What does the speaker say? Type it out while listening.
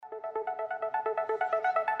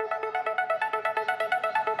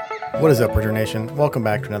What is up, Ridge Nation? Welcome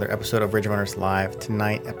back to another episode of Ridge Runners Live.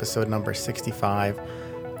 Tonight, episode number 65.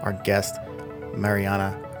 Our guest,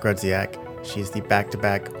 Mariana Grudziak. She's the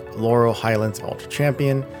back-to-back Laurel Highlands Ultra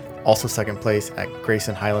Champion, also second place at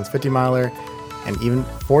Grayson Highlands 50 miler, and even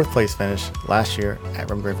fourth place finish last year at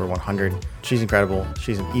Rum River 100. She's incredible.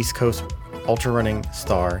 She's an East Coast ultra running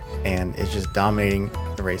star and is just dominating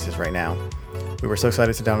the races right now. We were so excited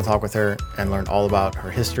to sit down and talk with her and learn all about her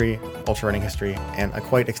history, ultra running history, and a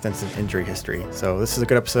quite extensive injury history. So this is a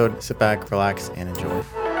good episode. Sit back, relax, and enjoy.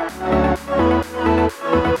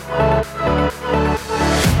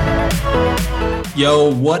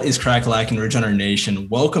 Yo, what is crack-a-lackin' Ridge Runner Nation?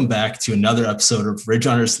 Welcome back to another episode of Ridge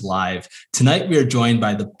Runners Live. Tonight we are joined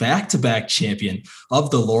by the back-to-back champion of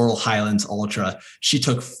the Laurel Highlands Ultra. She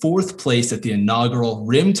took fourth place at the inaugural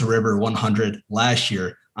Rim to River 100 last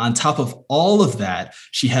year. On top of all of that,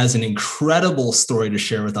 she has an incredible story to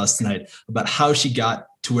share with us tonight about how she got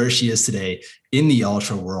to where she is today in the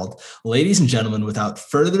ultra world. Ladies and gentlemen, without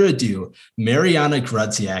further ado, Mariana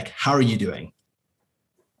Grudziak, how are you doing?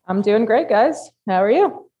 I'm doing great, guys. How are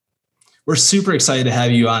you? We're super excited to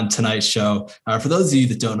have you on tonight's show. For those of you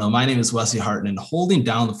that don't know, my name is Wesley Harton, and holding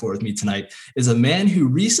down the fort with me tonight is a man who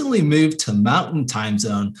recently moved to Mountain Time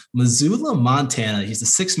Zone, Missoula, Montana. He's the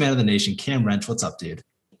sixth man of the nation. Cam Wrench, what's up, dude?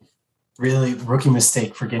 Really rookie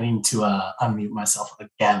mistake forgetting to unmute myself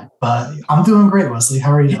again, but I'm doing great, Wesley.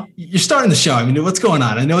 How are you? You're starting the show. I mean, what's going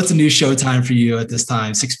on? I know it's a new show time for you at this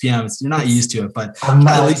time, 6 p.m. You're not used to it, but I'm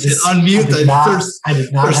not, at least unmute the first. I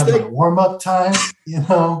did not have my warm-up time,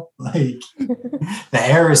 like the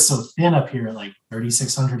air is so thin up here, like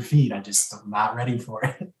 3,600 feet. I'm not ready for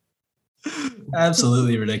it.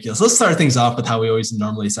 Absolutely ridiculous. Let's start things off with how we always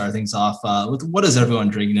normally start things off with what is everyone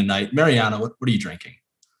drinking tonight? Mariana, what are you drinking?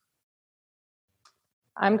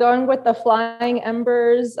 I'm going with the Flying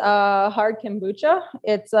Embers hard kombucha.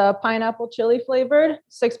 It's pineapple chili flavored,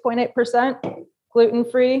 6.8%,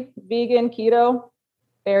 gluten-free, vegan, keto,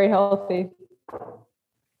 very healthy.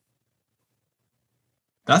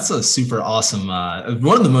 That's a super awesome,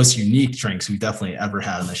 one of the most unique drinks we've definitely ever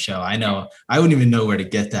had on the show. I know I wouldn't even know where to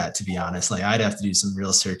get that, to be honest. Like I'd have to do some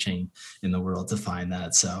real searching in the world to find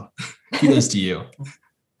that. So kudos to you.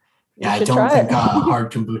 Yeah, I don't think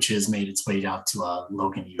hard kombucha has made its way down to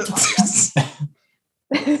Logan, Utah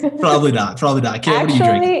yet. Probably not. Kate, actually, what are you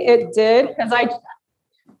drinking? It did, because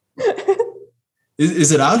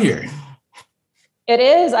Is it out here? It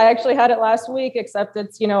is. I actually had it last week, except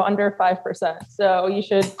it's, under 5%. So you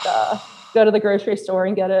should go to the grocery store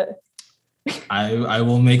and get it. I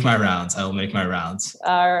will make my rounds.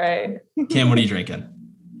 All right. Cam, what are you drinking?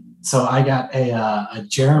 So I got a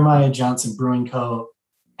Jeremiah Johnson Brewing Co.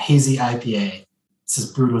 Hazy IPA. This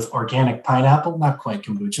is brewed with organic pineapple, not quite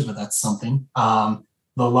kombucha, but that's something. The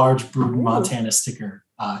large brewed Montana sticker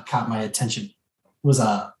caught my attention. Was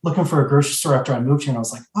looking for a grocery store after I moved here, and I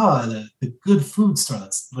was like, oh, the Good Food Store.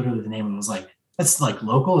 That's literally the name of it. I was like, that's like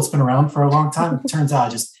local. It's been around for a long time. It turns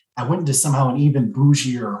out I went into somehow an even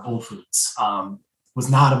bougier Whole Foods. Was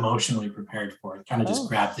not emotionally prepared for it. Kind of just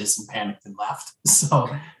grabbed this and panicked and left. So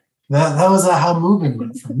that was how moving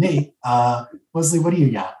went for me. Wesley, what do you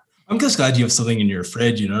got? I'm just glad you have something in your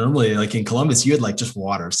fridge. Normally, like in Columbus, you had like just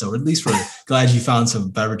water. So at least we're glad you found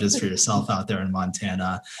some beverages for yourself out there in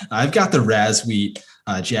Montana. I've got the Raz Wheat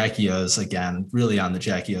Jackie O's, again, really on the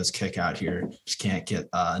Jackie O's kick out here. Just can't get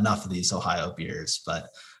enough of these Ohio beers, but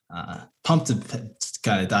pumped to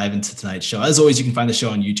kind of dive into tonight's show. As always, you can find the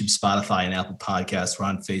show on YouTube, Spotify, and Apple Podcasts. We're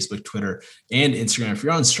on Facebook, Twitter, and Instagram. If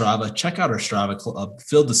you're on Strava, check out our Strava club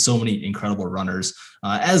filled with so many incredible runners.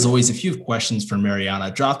 As always, if you have questions for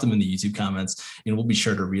Mariana, drop them in the YouTube comments, and we'll be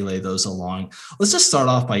sure to relay those along. Let's just start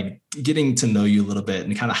off by getting to know you a little bit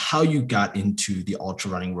and kind of how you got into the ultra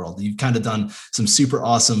running world. You've kind of done some super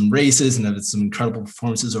awesome races and have some incredible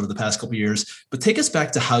performances over the past couple of years, but take us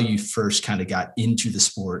back to how you first kind of got into the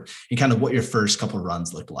sport and kind of what your first couple of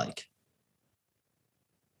runs looked like.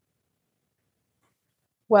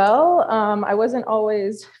 Well, I wasn't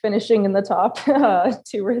always finishing in the top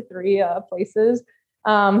 2 or 3 places.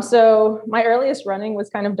 So my earliest running was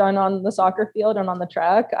kind of done on the soccer field and on the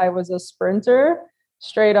track. I was a sprinter,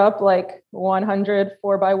 straight up like 100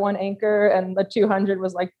 4x1 anchor, and the 200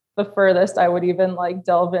 was like the furthest I would even like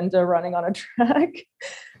delve into running on a track.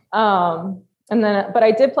 But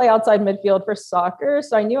I did play outside midfield for soccer,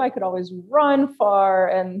 so I knew I could always run far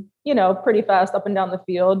and, pretty fast up and down the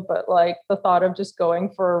field. But like the thought of just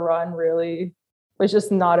going for a run really was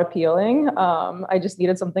just not appealing. I just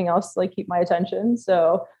needed something else to like keep my attention.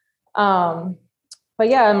 So, but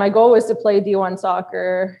yeah, my goal was to play D1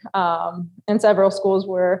 soccer, and several schools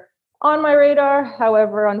were on my radar.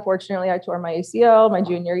 However, unfortunately, I tore my ACL my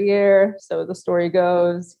junior year. So the story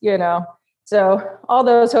goes, so all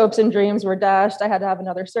those hopes and dreams were dashed. I had to have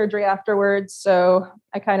another surgery afterwards. So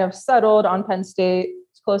I kind of settled on Penn State.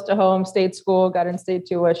 It's close to home, state school, got in state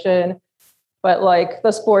tuition. But like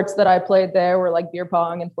the sports that I played there were like beer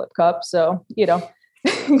pong and flip cup. So,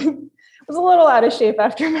 was a little out of shape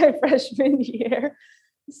after my freshman year.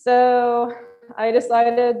 So I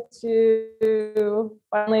decided to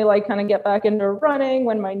finally like kind of get back into running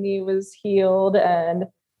when my knee was healed. And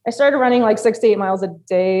I started running like 6 to 8 miles a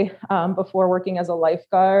day before working as a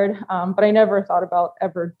lifeguard. But I never thought about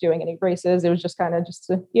ever doing any races. It was just kind of just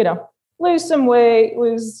to, lose some weight,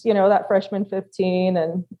 lose, that freshman 15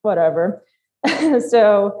 and whatever.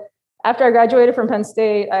 So after I graduated from Penn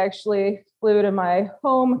State, I actually flew to my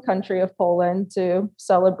home country of Poland to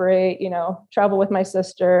celebrate, travel with my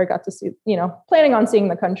sister, got to see, planning on seeing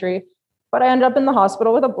the country, but I ended up in the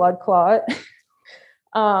hospital with a blood clot.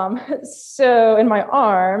 So in my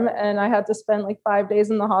arm, and I had to spend like 5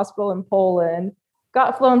 days in the hospital in Poland,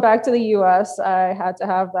 got flown back to the US. I had to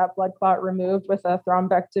have that blood clot removed with a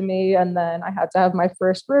thrombectomy. And then I had to have my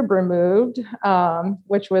first rib removed,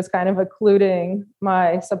 which was kind of occluding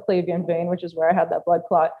my subclavian vein, which is where I had that blood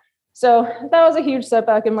clot. So that was a huge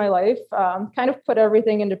setback in my life. Kind of put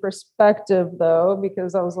everything into perspective though,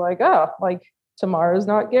 because I was like, like tomorrow's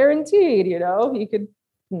not guaranteed, you could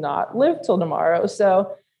not live till tomorrow.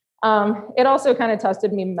 So it also kind of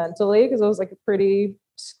tested me mentally because it was like a pretty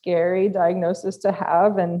scary diagnosis to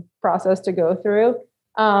have and process to go through.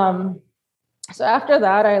 So after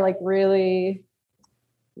that, I like really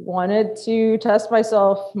wanted to test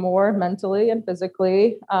myself more mentally and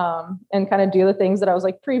physically, and kind of do the things that I was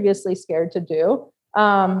like previously scared to do.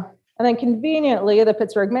 And then conveniently, the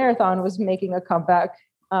Pittsburgh Marathon was making a comeback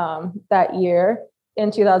that year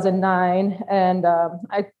in 2009. And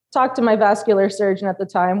I talked to my vascular surgeon at the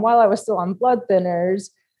time while I was still on blood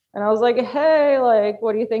thinners. And I was like, hey, like,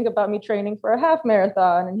 what do you think about me training for a half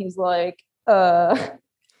marathon? And he's like, I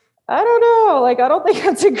don't know. Like, I don't think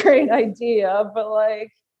that's a great idea, but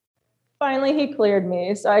like, finally he cleared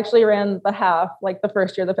me. So I actually ran the half, like the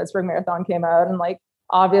first year the Pittsburgh Marathon came out. And like,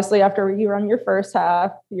 obviously after you run your first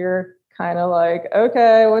half, you're kind of like,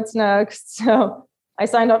 okay, what's next? So I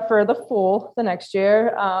signed up for the full the next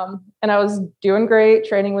year. And I was doing great.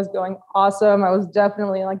 Training was going awesome. I was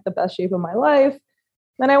definitely in like the best shape of my life.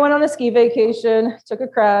 Then I went on a ski vacation, took a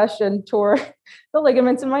crash and tore the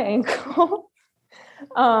ligaments in my ankle.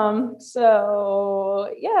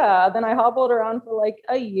 So yeah, then I hobbled around for like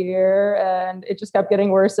a year and it just kept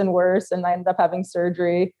getting worse and worse. And I ended up having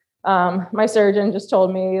surgery. My surgeon just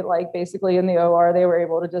told me like basically in the OR, they were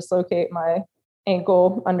able to dislocate my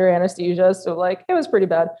ankle under anesthesia. So like, it was pretty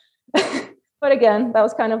bad. But again, that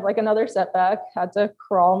was kind of like another setback. Had to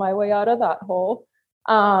crawl my way out of that hole.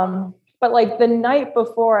 But like the night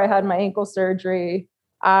before I had my ankle surgery,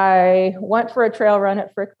 I went for a trail run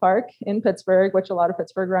at Frick Park in Pittsburgh, which a lot of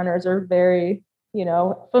Pittsburgh runners are very,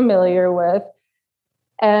 familiar with.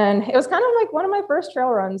 And it was kind of like one of my first trail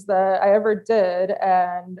runs that I ever did.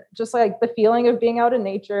 And just like the feeling of being out in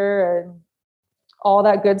nature and all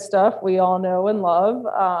that good stuff we all know and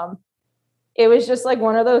love. It was just like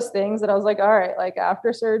one of those things that I was like, all right, like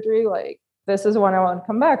after surgery, like this is when I want to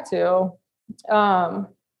come back to.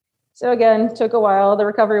 So again, took a while. The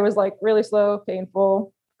recovery was like really slow,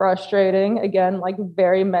 painful, frustrating. Again, like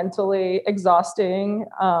very mentally exhausting.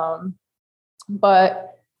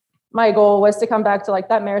 But my goal was to come back to like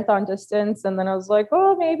that marathon distance. And then I was like,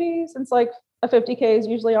 well, maybe since like a 50K is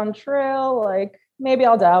usually on trail, like maybe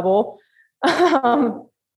I'll dabble.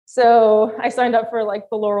 So I signed up for like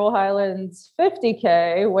the Laurel Highlands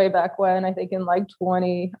 50K way back when, I think in like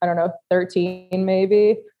 13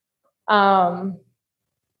 maybe.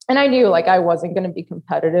 And I knew like I wasn't going to be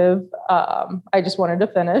competitive. I just wanted to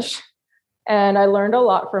finish. And I learned a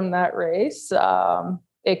lot from that race.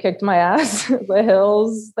 It kicked my ass, the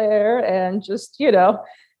hills there. And just, it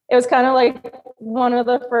was kind of like one of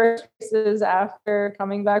the first races after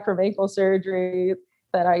coming back from ankle surgery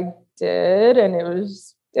that I did. And it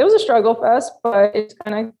was a struggle fest, but it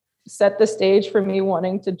kind of set the stage for me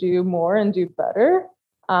wanting to do more and do better.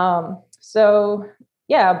 So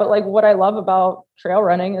yeah, but like what I love about trail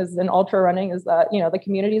running and ultra running is that, the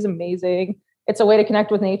community is amazing. It's a way to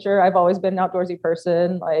connect with nature. I've always been an outdoorsy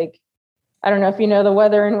person. Like, I don't know if you know the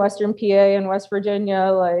weather in Western PA and West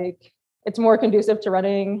Virginia, like it's more conducive to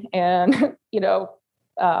running and,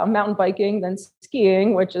 mountain biking than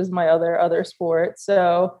skiing, which is my other sport.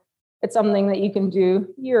 So it's something that you can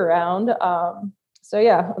do year round. So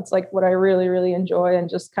yeah, it's like what I really, really enjoy and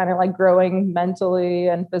just kind of like growing mentally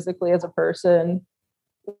and physically as a person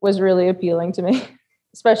was really appealing to me,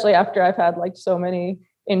 especially after I've had like so many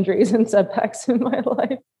injuries and setbacks in my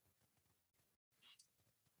life.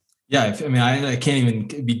 Yeah, I mean, I can't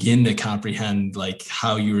even begin to comprehend like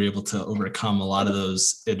how you were able to overcome a lot of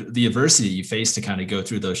the adversity you faced to kind of go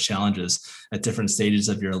through those challenges at different stages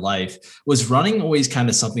of your life. Was running always kind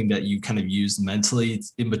of something that you kind of used mentally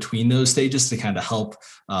in between those stages to kind of help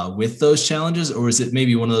with those challenges? Or is it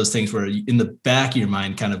maybe one of those things where in the back of your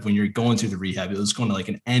mind, kind of when you're going through the rehab, it was kind of like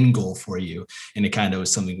an end goal for you, and it kind of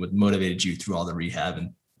was something that motivated you through all the rehab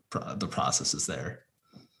and the processes there?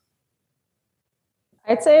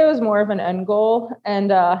 I'd say it was more of an end goal, and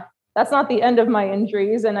that's not the end of my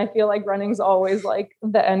injuries. And I feel like running's always like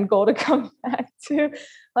the end goal to come back to.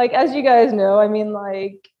 Like, as you guys know, I mean,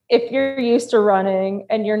 like if you're used to running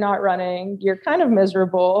and you're not running, you're kind of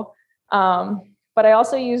miserable. But I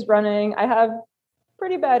also use running. I have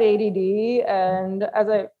pretty bad ADD. And as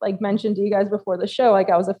I like mentioned to you guys before the show, like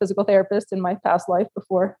I was a physical therapist in my past life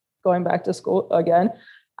before going back to school again.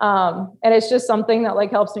 And it's just something that like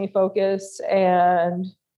helps me focus and,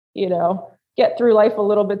 you know, get through life a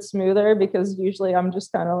little bit smoother, because usually I'm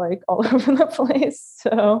just kind of like all over the place.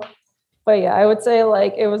 So, but yeah, I would say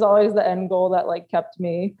like it was always the end goal that like kept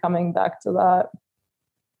me coming back to that.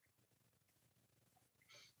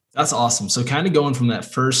 That's awesome. So kind of going from that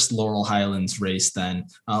first Laurel Highlands race, then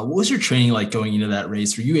what was your training like going into that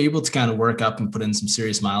race? Were you able to kind of work up and put in some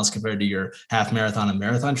serious miles compared to your half marathon and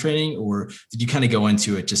marathon training? Or did you kind of go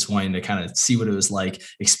into it just wanting to kind of see what it was like,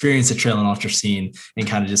 experience the trail and ultra scene, and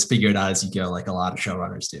kind of just figure it out as you go, like a lot of show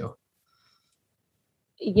runners do?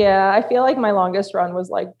 Yeah, I feel like my longest run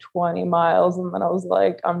was like 20 miles. And then I was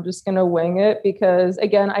like, I'm just going to wing it, because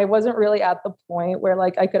again, I wasn't really at the point where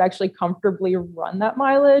like I could actually comfortably run that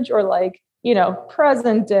mileage, or like, you know,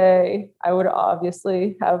 present day, I would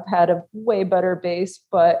obviously have had a way better base,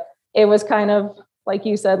 but it was kind of like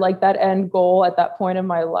you said, like that end goal at that point in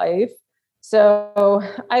my life. So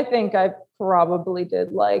I think I probably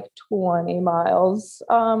did like 20 miles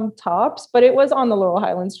tops, but it was on the Laurel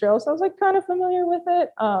Highlands Trail. So I was like kind of familiar with it.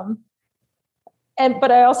 But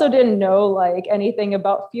I also didn't know like anything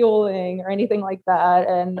about fueling or anything like that.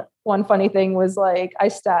 And one funny thing was like I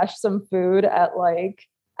stashed some food at like,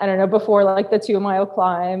 I don't know, before like the 2-mile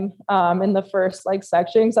climb in the first like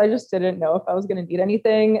section, because I just didn't know if I was going to need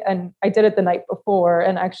anything. And I did it the night before,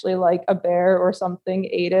 and actually like a bear or something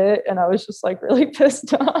ate it. And I was just like really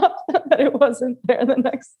pissed off that it wasn't there the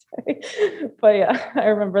next day. But yeah, I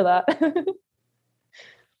remember that.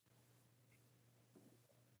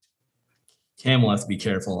 Cam will have to be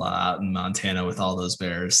careful out in Montana with all those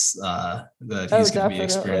bears that he's going to be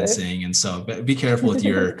experiencing. And so be careful with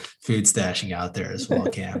your food stashing out there as well,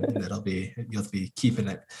 Cam. You'll have to be keep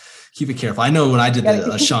it careful. I know when I did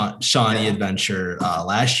the Shawnee adventure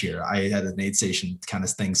last year, I had an aid station kind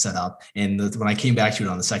of thing set up. And when I came back to it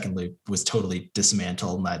on the second loop, was totally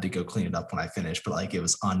dismantled, and I had to go clean it up when I finished, but like it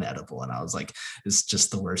was unedible. And I was like, it's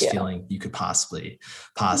just the worst feeling you could possibly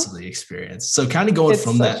experience. So kind of going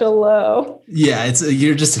from that. It's such a low. Yeah,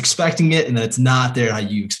 you're just expecting it, and then it's not there how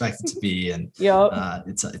you expect it to be, and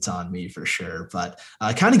it's on me for sure. But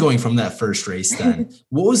kind of going from that first race, then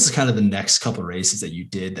what was kind of the next couple of races that you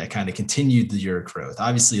did that kind of continued your growth?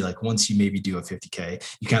 Obviously, like once you maybe do a 50K,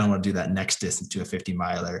 you kind of want to do that next distance to a 50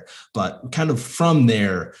 miler. But kind of from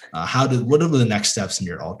there, what are the next steps in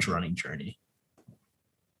your ultra running journey?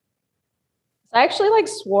 I actually like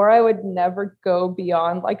swore I would never go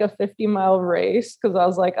beyond like a 50-mile race, because I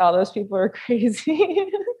was like, oh, those people are crazy.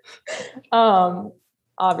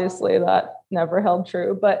 Obviously that never held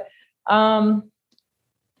true, but I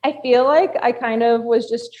feel like I kind of was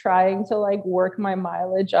just trying to like work my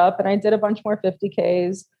mileage up, and I did a bunch more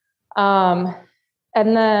 50Ks.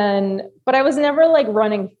 And then, but I was never like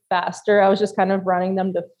running faster. I was just kind of running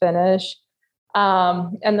them to finish.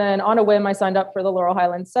 And then on a whim, I signed up for the Laurel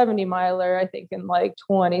Highlands 70 miler, I think in like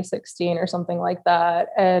 2016 or something like that.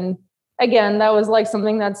 And again, that was like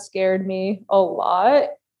something that scared me a lot,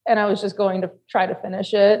 and I was just going to try to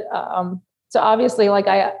finish it. So obviously like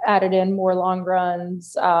I added in more long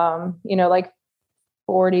runs, like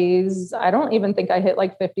 40s. I don't even think I hit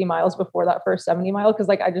like 50 miles before that first 70 mile. Cause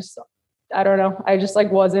like, I don't know. I just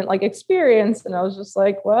like wasn't like experienced, and I was just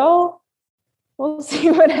like, well, we'll see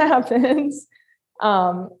what happens.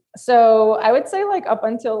 So I would say like up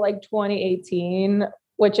until like 2018,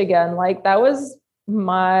 which again, like that was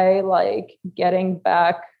my like getting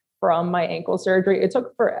back from my ankle surgery. It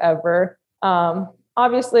took forever.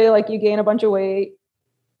 Obviously like you gain a bunch of weight,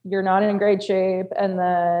 you're not in great shape. And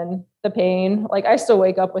then the pain, like I still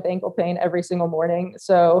wake up with ankle pain every single morning.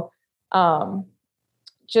 So,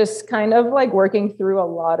 just kind of like working through a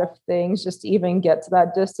lot of things just to even get to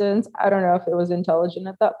that distance. I don't know if it was intelligent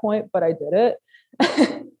at that point, but I did it.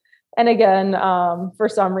 And again, for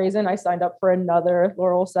some reason, I signed up for another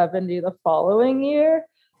Laurel 70 the following year.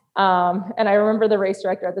 And I remember the race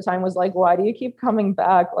director at the time was like, why do you keep coming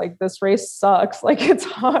back? Like, this race sucks. Like, it's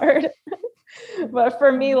hard. But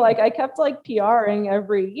for me, like, I kept like PRing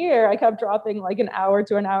every year. I kept dropping like an hour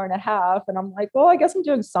to an hour and a half. And I'm like, well, I guess I'm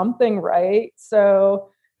doing something right. So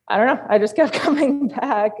I don't know. I just kept coming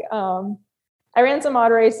back. I ran some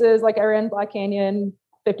odd races. Like, I ran Black Canyon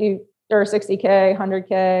 50 or 60K,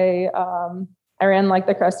 100K. I ran like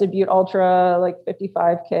the Crested Butte Ultra, like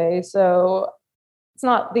 55K. So it's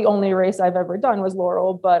not the only race I've ever done was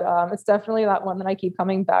Laurel, but it's definitely that one that I keep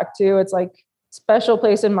coming back to. It's like special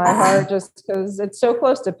place in my heart just because it's so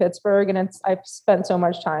close to Pittsburgh, and I've spent so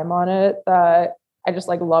much time on it that I just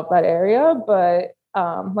like love that area. But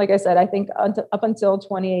like I said, I think up until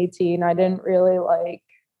 2018, I didn't really like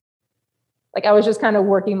I was just kind of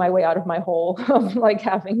working my way out of my hole of like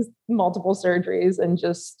having multiple surgeries and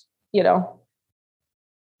just,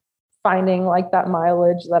 finding like that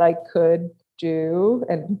mileage that I could do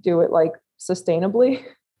and do it like sustainably,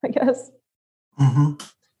 I guess. Mm-hmm.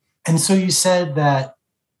 And so you said that,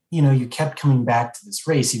 you kept coming back to this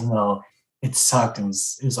race, even though it sucked and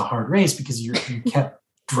it was a hard race because you kept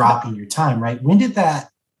dropping your time, right? When did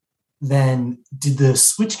did the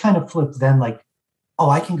switch kind of flip then, like, oh,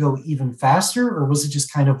 I can go even faster? Or was it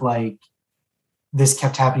just kind of like this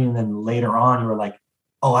kept happening and then later on you were like,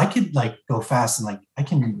 oh, I could like go fast and like I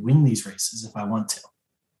can win these races if I want to?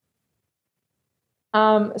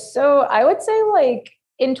 So I would say like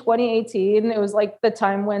in 2018, it was like the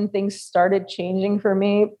time when things started changing for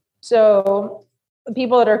me. So the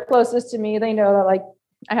people that are closest to me, they know that like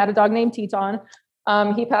I had a dog named Teton.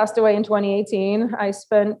 He passed away in 2018.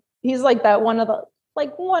 He's like that one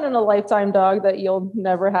in a lifetime dog that you'll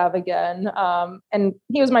never have again. And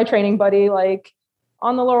he was my training buddy, like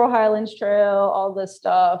on the Laurel Highlands Trail, all this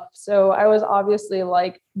stuff. So I was obviously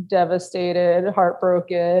like devastated,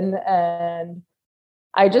 heartbroken, and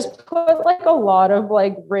I just put like a lot of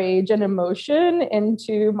like rage and emotion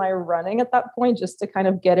into my running at that point just to kind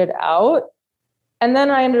of get it out. And then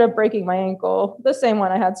I ended up breaking my ankle, the same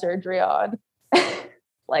one I had surgery on,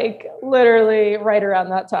 like literally right around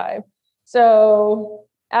that time. So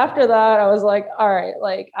after that, I was like, all right,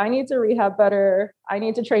 like I need to rehab better. I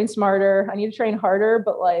need to train smarter. I need to train harder.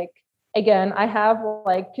 But like, again, I have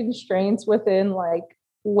like constraints within like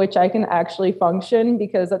which I can actually function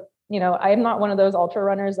because I'm not one of those ultra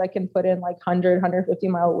runners that can put in like 150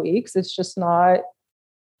 mile weeks. It's just not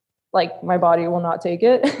like my body will not take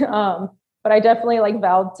it. But I definitely like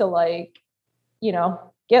vowed to like,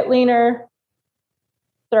 get leaner,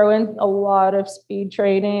 throw in a lot of speed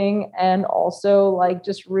training, and also like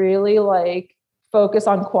just really like focus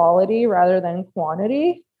on quality rather than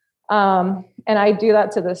quantity. And I do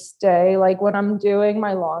that to this day. Like when I'm doing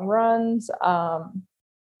my long runs,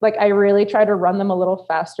 like I really try to run them a little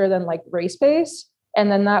faster than like race pace.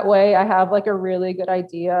 And then that way I have like a really good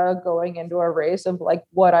idea going into a race of like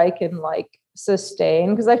what I can like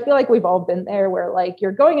sustain. Cause I feel like we've all been there where like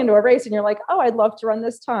you're going into a race and you're like, oh, I'd love to run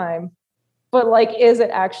this time. But like, is it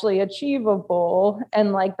actually achievable?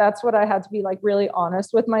 And like, that's what I had to be like really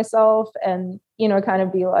honest with myself and, kind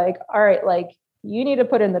of be like, all right, like you need to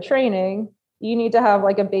put in the training. You need to have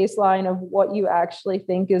like a baseline of what you actually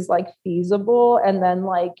think is like feasible. And then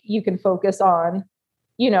like, you can focus on,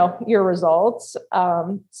 your results.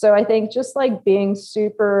 So I think just like being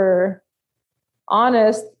super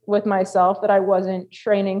honest with myself that I wasn't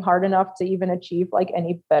training hard enough to even achieve like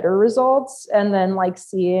any better results. And then like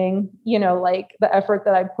seeing, like the effort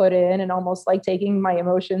that I put in and almost like taking my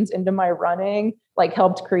emotions into my running, like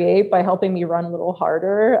helped create by helping me run a little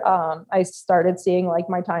harder. I started seeing like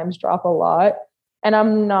my times drop a lot. And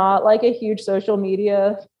I'm not like a huge social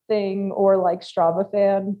media thing or like Strava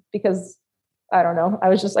fan because I don't know. I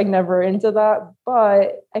was just like never into that,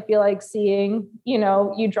 but I feel like seeing,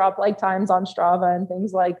 you drop like times on Strava and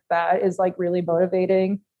things like that is like really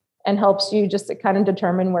motivating and helps you just to kind of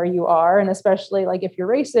determine where you are. And especially like if you're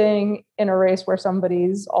racing in a race where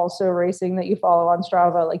somebody's also racing that you follow on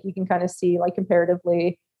Strava, like you can kind of see like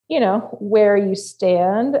comparatively, where you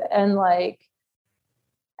stand and like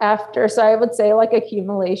so I would say like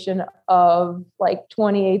accumulation of like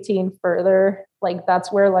 2018 further, like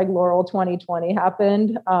that's where like Laurel 2020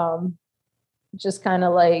 happened. Just kind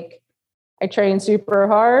of like I trained super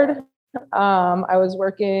hard. I was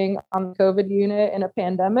working on the COVID unit in a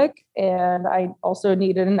pandemic, and I also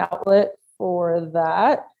needed an outlet for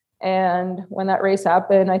that. And when that race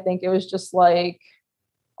happened, I think it was just like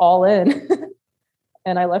all in.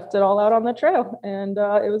 and I left it all out on the trail, and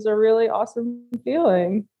it was a really awesome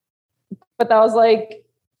feeling. But that was like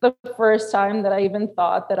the first time that I even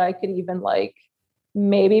thought that I could even like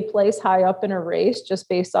maybe place high up in a race just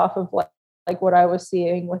based off of like what I was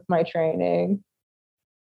seeing with my training.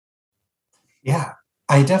 Yeah,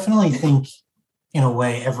 I definitely think in a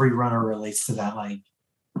way every runner relates to that, like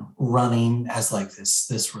running as like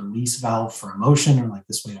this release valve for emotion, or like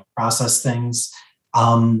this way to process things.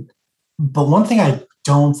 But one thing I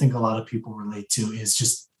don't think a lot of people relate to is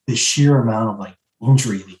just the sheer amount of like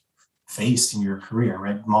injury that you faced in your career,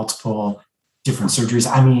 right? Multiple different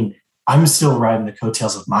surgeries. I mean, I'm still riding the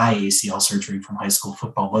coattails of my ACL surgery from high school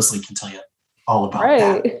football. Leslie can tell you all about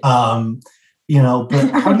that.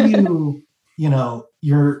 But how do you,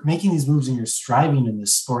 you're making these moves and you're striving in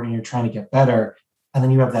this sport and you're trying to get better, and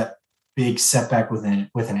then you have that big setback with an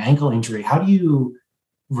ankle injury. How do you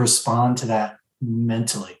respond to that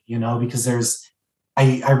mentally? Because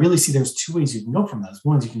I really see there's two ways you can go from those.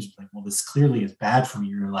 One is you can just be like, well, this clearly is bad for me.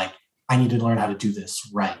 You're like, I need to learn how to do this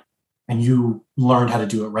right. And you learned how to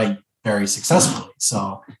do it right very successfully.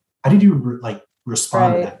 So how did you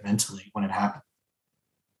respond to that mentally when it happened?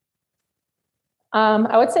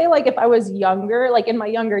 I would say like if I was younger, like in my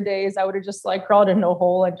younger days, I would have just like crawled into a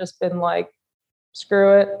hole and just been like,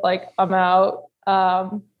 screw it, like I'm out.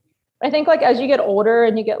 I think like as you get older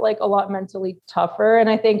and you get like a lot mentally tougher, and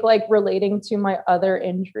I think like relating to my other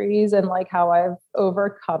injuries and like how I've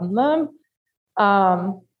overcome them,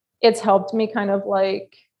 it's helped me kind of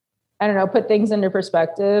like, I don't know, put things into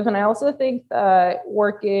perspective. And I also think that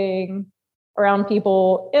working around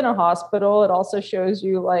people in a hospital, it also shows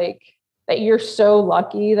you like that you're so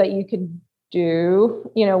lucky that you can do,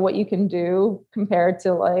 what you can do compared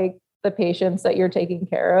to like the patients that you're taking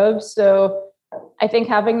care of. So I think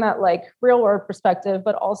having that like real world perspective,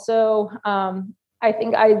 but also I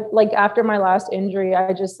think I like after my last injury,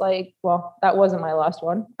 I just like, well, that wasn't my last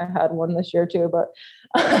one. I had one this year too, but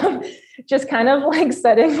just kind of like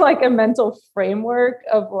setting like a mental framework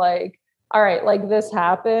of like, all right, like this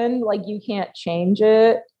happened, like you can't change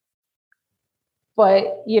it.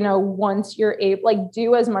 But, once you're able, like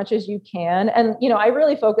do as much as you can. And, I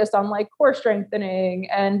really focused on like core strengthening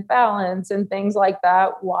and balance and things like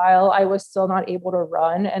that while I was still not able to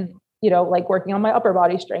run, and, like working on my upper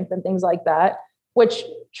body strength and things like that, which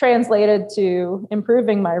translated to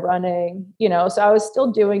improving my running, so I was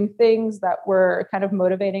still doing things that were kind of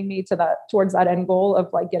motivating me towards that end goal of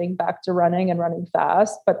like getting back to running and running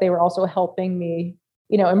fast, but they were also helping me,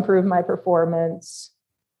 improve my performance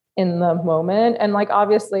in the moment. And like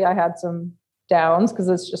obviously I had some downs because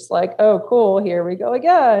it's just like, oh cool, here we go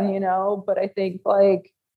again, but I think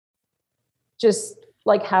like just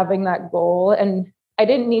like having that goal, and I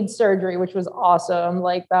didn't need surgery, which was awesome.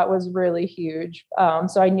 Like that was really huge.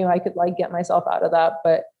 So I knew I could like get myself out of that.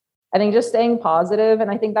 But I think just staying positive,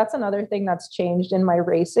 and I think that's another thing that's changed in my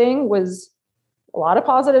racing, was a lot of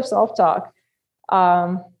positive self-talk.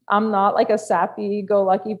 I'm not like a sappy go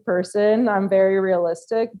lucky person. I'm very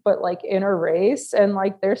realistic, but like in a race, and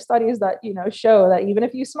like there's studies that, show that even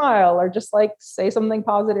if you smile or just like say something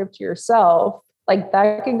positive to yourself, like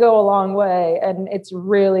that can go a long way. And it's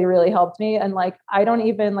really, really helped me. And like, I don't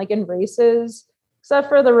even like in races, except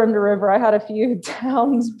for the Rim to River, I had a few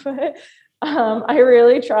downs, but I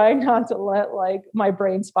really try not to let like my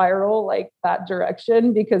brain spiral like that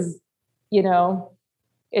direction, because,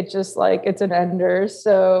 it's just like, it's an ender.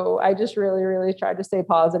 So I just really, really tried to stay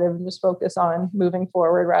positive and just focus on moving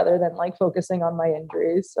forward rather than like focusing on my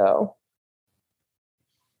injuries. So.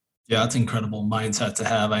 Yeah, that's an incredible mindset to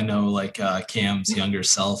have. I know like Cam's younger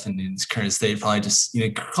self and in his current state, probably just,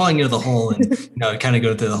 crawling into the hole and, kind of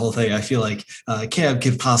go through the whole thing. I feel like Cam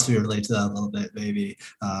could possibly relate to that a little bit, maybe.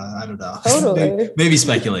 I don't know. Totally. maybe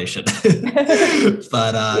speculation.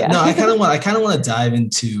 But no, I kind of want to dive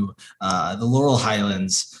into the Laurel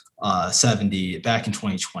Highlands 70 back in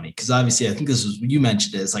 2020, because obviously I think this was, you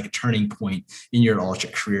mentioned it as like a turning point in your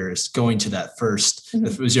ultra career, is going to that first,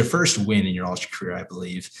 it was your first win in your ultra career, I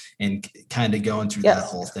believe, and kind of going through that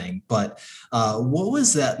whole thing. But what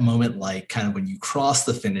was that moment like, kind of when you crossed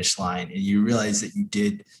the finish line and you realized that you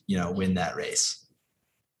did, win that race?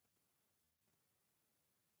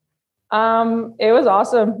 It was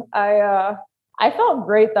awesome. I felt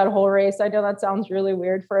great that whole race. I know that sounds really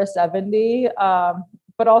weird for a 70.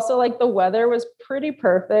 But also like the weather was pretty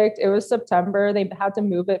perfect. It was September. They had to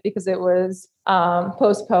move it because it was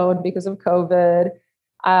postponed because of COVID.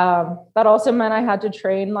 That also meant I had to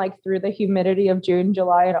train like through the humidity of June,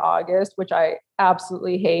 July, and August, which I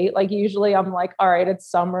absolutely hate. Like usually I'm like, all right, it's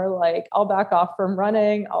summer. Like I'll back off from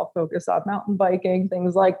running. I'll focus on mountain biking,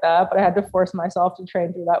 things like that. But I had to force myself to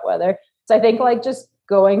train through that weather. So I think like just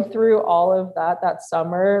going through all of that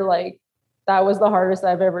summer, like that was the hardest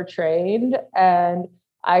I've ever trained. And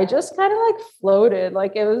I just kind of like floated.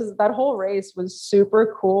 Like it was, that whole race was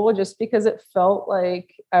super cool just because it felt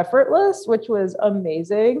like effortless, which was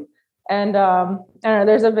amazing. And I don't know,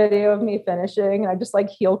 there's a video of me finishing and I just like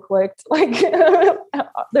heel clicked, like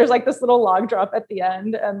there's like this little log drop at the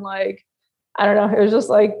end. And like, I don't know, it was just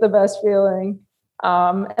like the best feeling.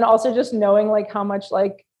 And also just knowing like how much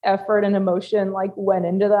like effort and emotion like went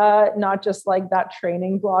into that, not just like that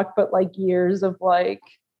training block, but like years of like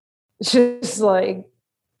just like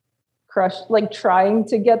crushed, like trying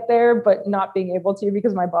to get there, but not being able to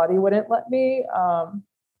because my body wouldn't let me.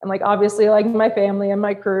 And like, obviously like my family and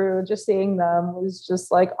my crew, just seeing them was just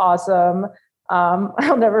like awesome.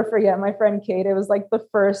 I'll never forget my friend Kate. It was like the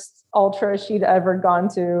first ultra she'd ever gone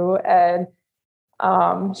to. And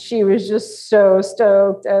she was just so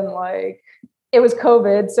stoked. And like, it was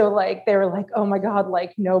COVID. So like, they were like, oh my God,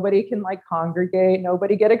 like nobody can like congregate,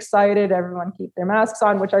 nobody get excited, everyone keep their masks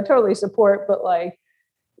on, which I totally support. But like,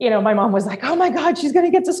 you know, my mom was like, oh my God, she's going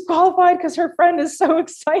to get disqualified because her friend is so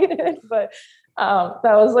excited. But that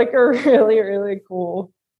was like a really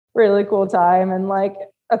cool time. And like,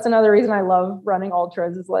 that's another reason I love running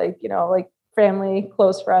ultras is like, you know, like family,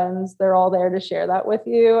 close friends, they're all there to share that with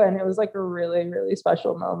you. And it was like a really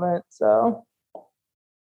special moment. So.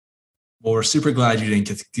 Well, we're super glad you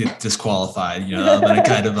didn't get disqualified. You know, that would have been a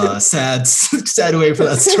kind of a sad way for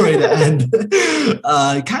that story to end.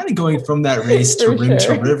 Kind of going from that race to Rim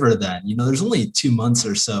to River then, you know, there's only 2 months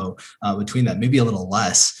or so between that, maybe a little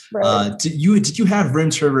less. Right. Did you have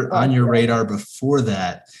Rim to River on your radar before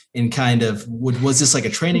that? And kind of, was this like a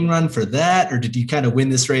training run for that? Or did you kind of win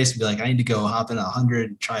this race and be like, I need to go hop in 100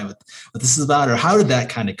 and try what this is about? Or how did that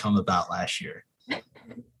kind of come about last year?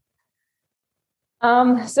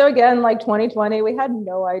 So again, like 2020, we had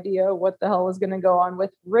no idea what the hell was going to go on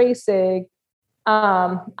with racing.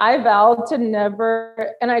 I vowed to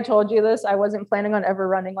never, and I told you this, I wasn't planning on ever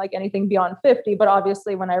running like anything beyond 50, but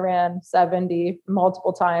obviously when I ran 70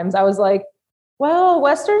 multiple times, I was like, well,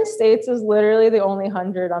 Western States is literally the only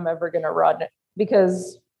 100 I'm ever going to run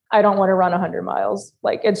because I don't want to run 100 miles.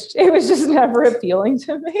 Like it was just never appealing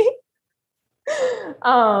to me.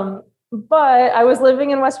 But I was living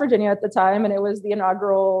in West Virginia at the time, and it was the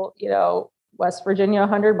inaugural, you know, West Virginia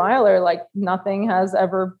 100 miler. Like nothing has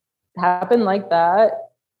ever happened like that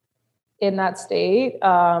in that state.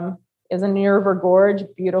 Is in New River Gorge,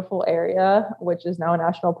 beautiful area, which is now a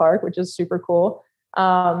national park, which is super cool.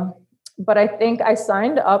 But I think I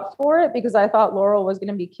signed up for it because I thought Laurel was going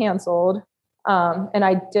to be canceled. And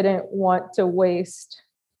I didn't want to waste,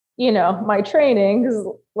 you know, my training. Because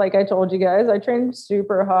like I told you guys, I trained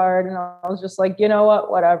super hard and I was just like, you know what,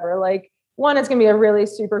 whatever. Like one, it's going to be a really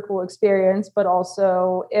super cool experience, but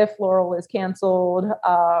also if Laurel is canceled,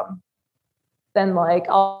 then like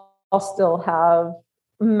I'll still have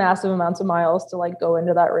massive amounts of miles to like go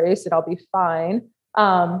into that race and I'll be fine.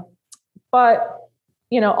 But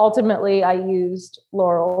you know, ultimately I used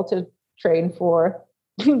Laurel to train for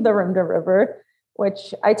the Rim to River,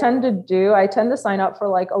 which I tend to do. I tend to sign up for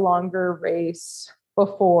like a longer race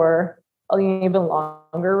before an even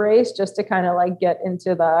longer race, just to kind of like get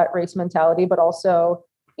into that race mentality, but also,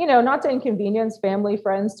 you know, not to inconvenience family,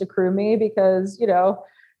 friends to crew me, because, you know,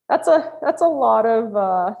 that's a lot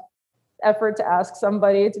of effort to ask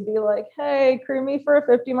somebody to be like, hey, crew me for a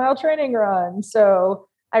 50-mile training run. So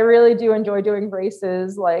I really do enjoy doing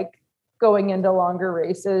races, like going into longer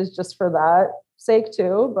races just for that sake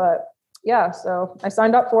too. But yeah, so I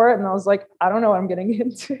signed up for it and I was like, I don't know what I'm getting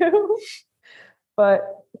into, but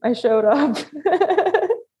I showed up.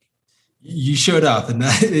 You showed up and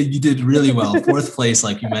you did really well. 4th place,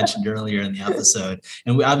 like you mentioned earlier in the episode.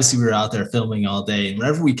 And we were out there filming all day. And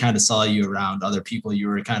whenever we kind of saw you around other people, you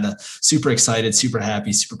were kind of super excited, super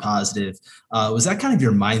happy, super positive. Was that kind of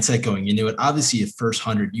your mindset going into it? Obviously, at first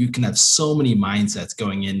 100, you can have so many mindsets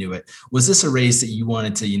going into it. Was this a race that you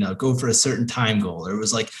wanted to, you know, go for a certain time goal? Or it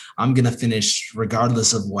was like, I'm going to finish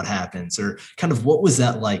regardless of what happens? Or kind of what was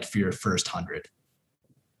that like for your first 100?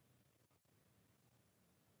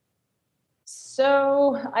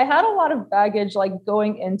 So I had a lot of baggage like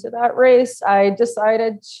going into that race. I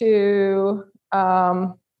decided to apply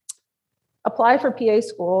for PA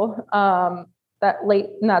school that late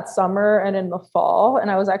in that summer and in the fall. And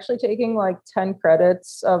I was actually taking like 10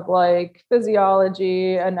 credits of like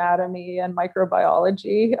physiology, anatomy, and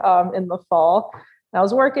microbiology in the fall. And I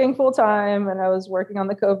was working full time and I was working on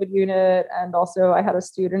the COVID unit. And also I had a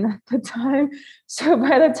student at the time. So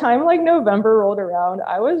by the time like November rolled around,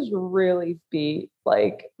 I was really beat,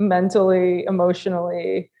 like mentally,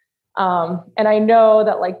 emotionally. And I know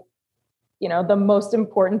that like the most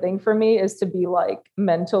important thing for me is to be like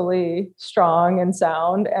mentally strong and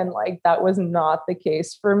sound. And like, that was not the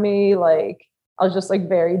case for me. Like, I was just like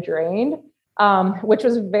very drained, which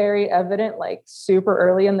was very evident like super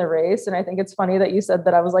early in the race. And I think it's funny that you said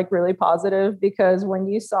that I was like really positive, because when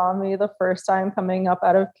you saw me the first time coming up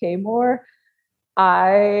out of Kmore,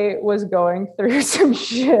 I was going through some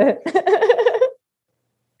shit.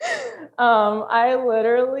 I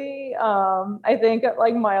literally, I think at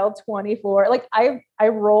like mile 24, like I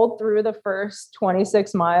rolled through the first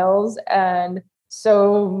 26 miles, and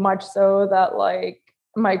so much so that like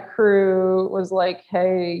my crew was like,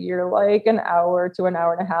 hey, you're like an hour to an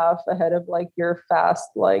hour and a half ahead of like your fast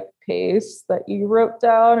like pace that you wrote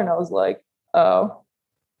down. And I was like, oh,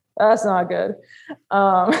 that's not good.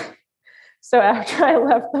 So after I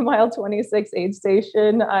left the mile 26 aid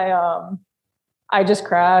station, I just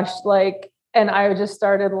crashed, like, and I just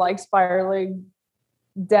started like spiraling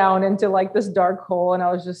down into like this dark hole. And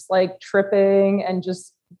I was just like tripping, and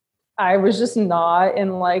I was just not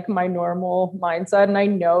in like my normal mindset. And I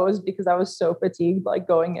know it was because I was so fatigued, like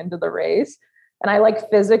going into the race. And I like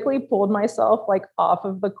physically pulled myself like off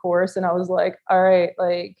of the course. And I was like, all right,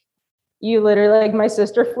 like, you literally, like, my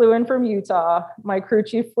sister flew in from Utah. My crew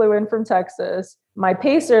chief flew in from Texas. My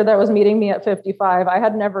pacer that was meeting me at 55, I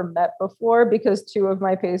had never met before because two of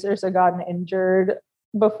my pacers had gotten injured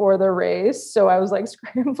before the race. So I was like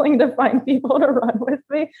scrambling to find people to run with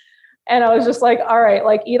me. And I was just like, all right,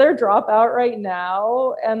 like, either drop out right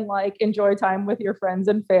now and like enjoy time with your friends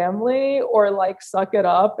and family, or like suck it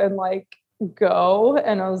up and like go.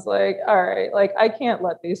 And I was like, all right, like, I can't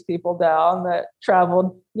let these people down that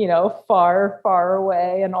traveled, far, far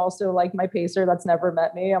away. And also like my pacer that's never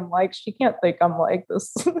met me. I'm like, she can't think I'm like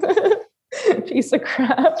this piece of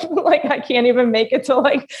crap. Like, I can't even make it to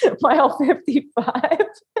like mile 55.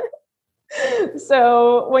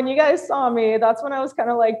 So when you guys saw me, that's when I was kind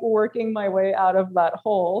of like working my way out of that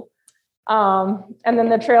hole. And then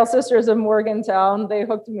the Trail Sisters of Morgantown, they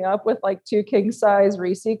hooked me up with like 2 king size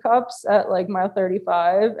Reese cups at like mile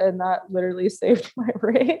 35. And that literally saved my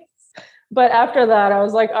race. But after that, I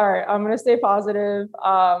was like, all right, I'm going to stay positive,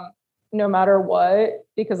 no matter what,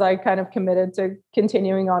 because I kind of committed to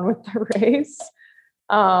continuing on with the race.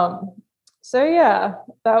 So yeah,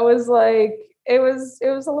 that was like, it was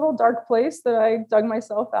a little dark place that I dug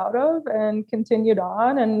myself out of and continued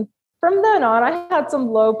on. And from then on, I had some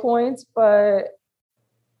low points, but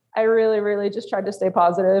I really, really just tried to stay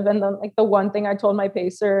positive. And then like the one thing I told my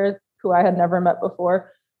pacer, who I had never met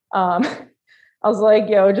before, I was like,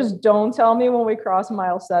 yo, just don't tell me when we cross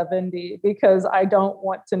mile 70, because I don't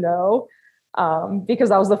want to know. Because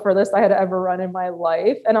that was the furthest I had ever run in my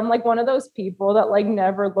life. And I'm like one of those people that like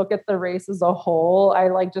never look at the race as a whole. I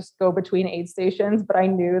like just go between aid stations, but I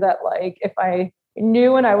knew that like if I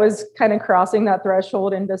knew when I was kind of crossing that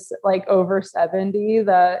threshold into like over 70,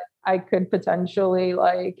 that I could potentially,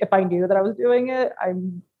 like, if I knew that I was doing it, I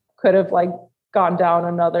could have like gone down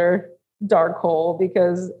another dark hole,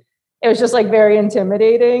 because it was just like very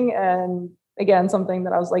intimidating. And again, something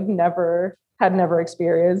that I was like never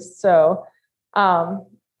experienced. So,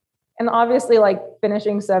 and obviously like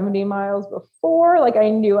finishing 70 miles before, like I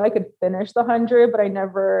knew I could finish the 100, but I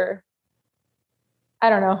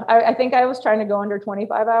don't know. I think I was trying to go under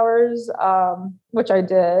 25 hours, which I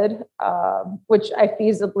did, which I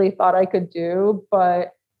feasibly thought I could do.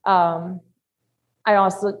 But I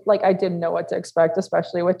also, like, I didn't know what to expect,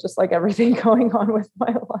 especially with just like everything going on with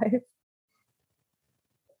my life.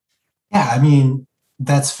 Yeah, I mean,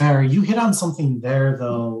 that's fair. You hit on something there,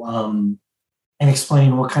 though, and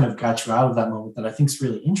explain what kind of got you out of that moment that I think is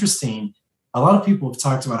really interesting. A lot of people have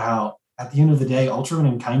talked about how, at the end of the day, ultra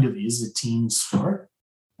running kind of is a team sport.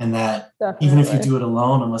 And that Definitely. Even if you do it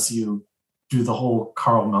alone, unless you do the whole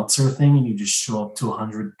Carl Meltzer thing and you just show up to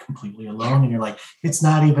 100 completely alone and you're like, it's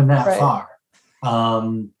not even that right. far.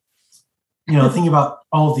 Think about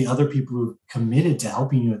all of the other people who committed to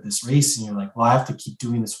helping you at this race, and you're like, well, I have to keep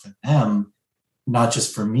doing this for them, not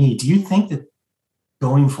just for me. Do you think that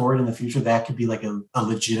going forward in the future, that could be like a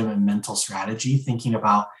legitimate mental strategy, thinking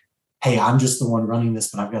about, hey, I'm just the one running this,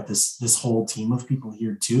 but I've got this whole team of people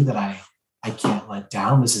here too that I can't let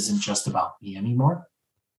down. This isn't just about me anymore.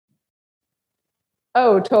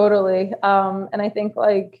 Oh, totally. And I think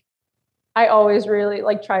like, I always really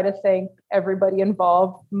like try to thank everybody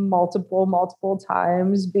involved multiple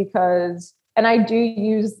times, because, and I do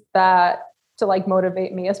use that to like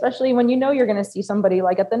motivate me, especially when you're going to see somebody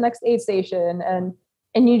like at the next aid station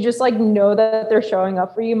and you just like know that they're showing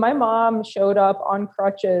up for you. My mom showed up on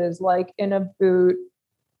crutches, like in a boot,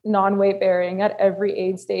 non-weight bearing at every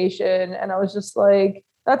aid station. And I was just like,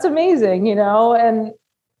 that's amazing, and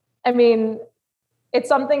I mean, it's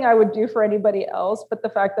something I would do for anybody else, but the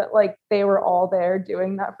fact that like they were all there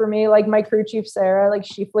doing that for me, like my crew chief, Sarah, like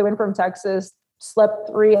she flew in from Texas, slept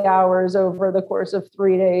 3 hours over the course of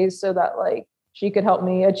 3 days so that like she could help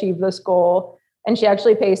me achieve this goal. And she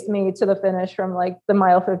actually paced me to the finish from like the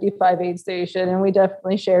mile 55 aid station. And we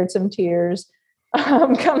definitely shared some tears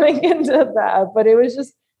coming into that. But it was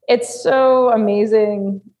just, it's so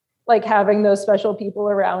amazing, like having those special people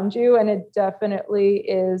around you. And it definitely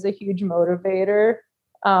is a huge motivator,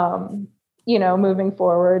 moving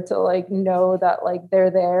forward to like know that like they're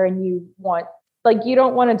there and you want, like, you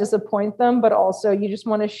don't want to disappoint them, but also you just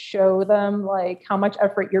want to show them like how much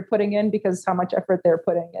effort you're putting in because how much effort they're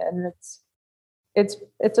putting in.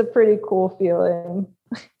 It's a pretty cool feeling.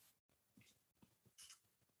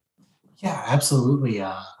 Yeah, absolutely.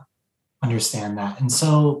 Understand that. And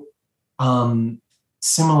so,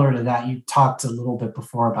 similar to that, you talked a little bit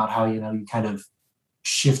before about how, you kind of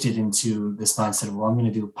shifted into this mindset of, well, I'm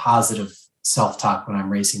going to do positive self-talk when I'm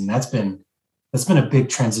racing. That's been a big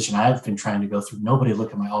transition. I've been trying to go through. Nobody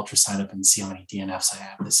look at my ultra sign up and see how many DNFs I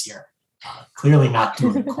have this year. Clearly not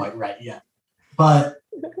doing it quite right yet. But,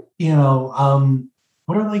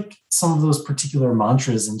 what are like some of those particular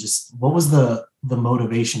mantras, and just what was the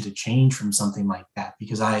motivation to change from something like that?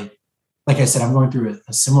 Because like I said, I'm going through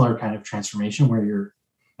a similar kind of transformation where you're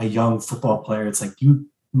a young football player. It's like you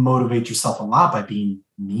motivate yourself a lot by being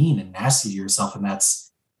mean and nasty to yourself. And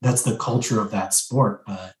that's the culture of that sport.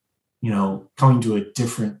 But, coming to a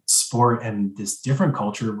different sport and this different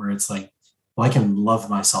culture where it's like, well, I can love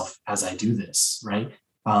myself as I do this. Right.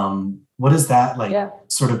 What has that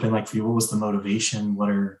sort of been like for you? What was the motivation? What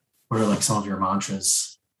are like some of your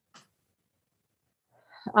mantras?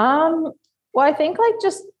 Well, I think like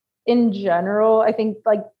just in general, I think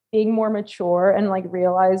like being more mature and like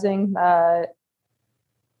realizing that,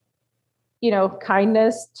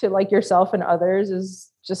 kindness to like yourself and others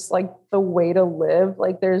is just like the way to live.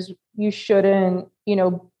 Like you shouldn't,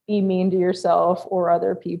 be mean to yourself or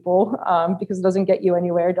other people, because it doesn't get you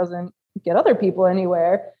anywhere. It doesn't get other people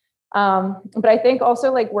anywhere. But I think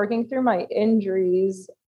also like working through my injuries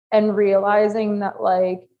and realizing that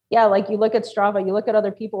like, yeah, like you look at Strava, you look at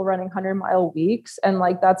other people running 100-mile weeks, and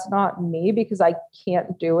like, that's not me because I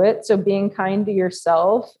can't do it. So being kind to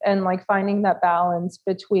yourself and like finding that balance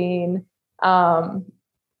between, like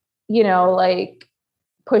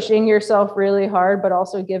pushing yourself really hard, but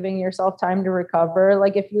also giving yourself time to recover.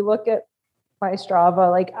 Like if you look at my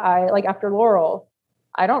Strava, like after Laurel,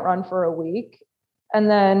 I don't run for a week. And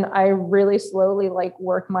then I really slowly like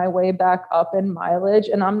work my way back up in mileage,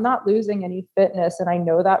 and I'm not losing any fitness. And I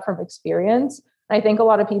know that from experience. And I think a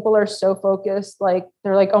lot of people are so focused, like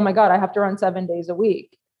they're like, oh my God, I have to run 7 days a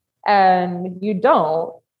week. And you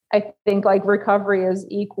don't. I think like recovery is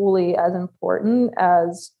equally as important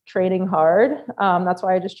as training hard. That's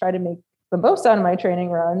why I just try to make the most out of my training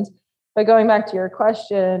runs. But going back to your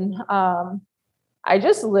question, I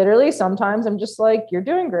just literally sometimes I'm just like, you're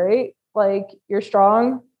doing great. Like you're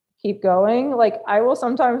strong, keep going. Like I will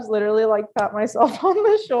sometimes literally like pat myself on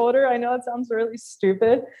the shoulder. I know it sounds really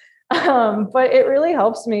stupid, but it really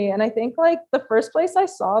helps me. And I think like the first place I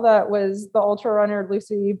saw that was the ultra runner,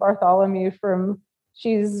 Lucy Bartholomew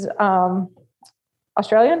she's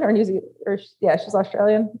Australian or New Zealand, she's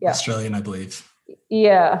Australian. Yeah. Australian, I believe.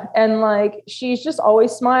 Yeah. And like, she's just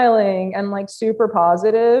always smiling and like super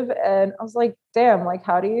positive. And I was like, damn, like,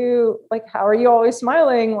 how are you always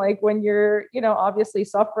smiling? Like when you're, obviously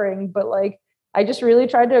suffering, but like, I just really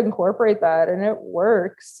tried to incorporate that and it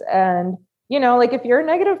works. And, like if you're a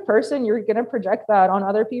negative person, you're going to project that on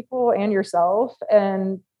other people and yourself.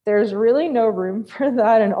 And there's really no room for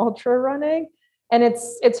that in ultra running. And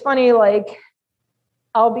it's funny, like,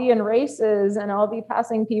 I'll be in races and I'll be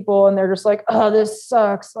passing people and they're just like, oh, this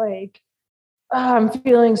sucks. Like, oh, I'm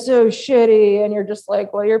feeling so shitty. And you're just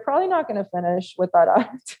like, well, you're probably not going to finish with that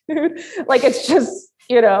attitude. Like, it's just,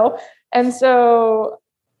 and so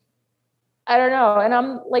I don't know. And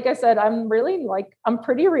I'm, like I said, I'm really like, I'm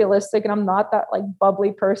pretty realistic and I'm not that like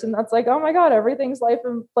bubbly person that's like, oh my God, everything's life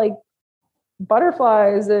and like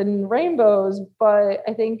butterflies and rainbows. But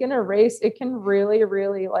I think in a race, it can really,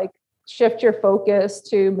 really like shift your focus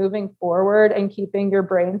to moving forward and keeping your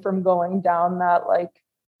brain from going down that like,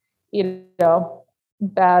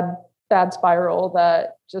 bad spiral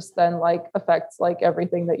that just then like affects like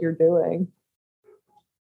everything that you're doing.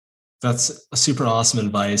 That's a super awesome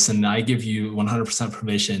advice. And I give you 100%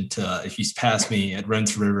 permission to, if you pass me at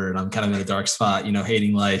Renz River and I'm kind of in a dark spot,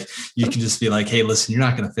 hating life, you can just be like, hey, listen, you're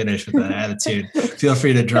not going to finish with that attitude. Feel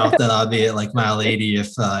free to drop that on me at like mile 80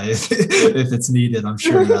 if it's needed. I'm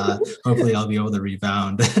sure hopefully I'll be able to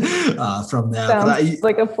rebound from that. Sounds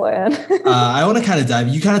like a plan. I want to kind of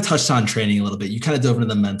you kind of touched on training a little bit. You kind of dove into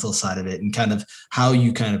the mental side of it and kind of how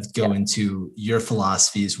you kind of go into your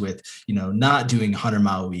philosophies with, not doing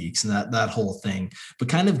 100-mile weeks and that whole thing, but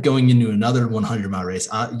kind of going into another 100-mile race.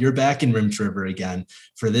 You're back in Rims River again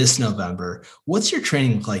for this November. What's your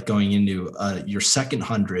training look like going into your second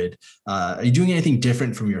 100? Are you doing anything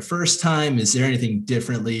different from your first time? Is there anything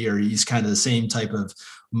differently, or are you kind of the same type of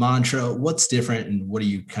mantra? What's different, and what are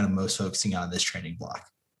you kind of most focusing on this training block?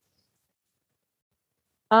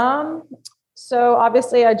 So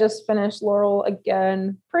obviously I just finished Laurel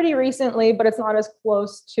again pretty recently, but it's not as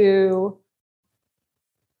close to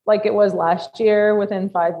like it was last year within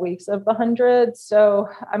 5 weeks of the 100. So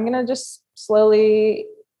I'm going to just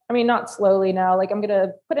not slowly now, like I'm going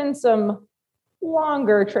to put in some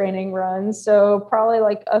longer training runs. So probably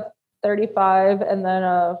like a 35 and then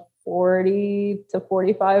a 40 to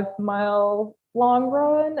 45 mile long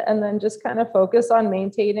run. And then just kind of focus on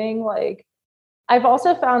maintaining, like, I've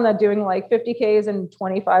also found that doing like 50Ks and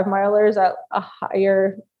 25 milers at a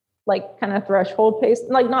higher, like kind of threshold pace,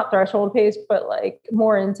 like not threshold pace, but like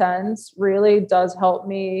more intense, really does help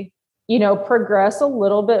me, progress a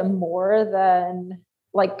little bit more than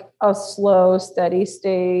like a slow, steady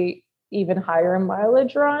state, even higher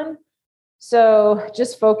mileage run. So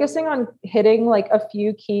just focusing on hitting like a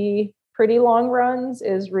few key, pretty long runs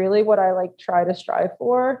is really what I like try to strive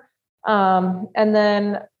for. And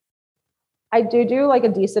then I do like a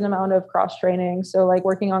decent amount of cross training. So like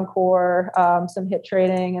working on core, some HIIT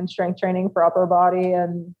training and strength training for upper body.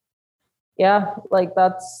 And yeah, like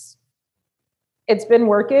it's been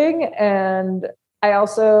working. And I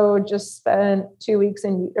also just spent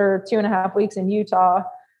 2.5 weeks in Utah.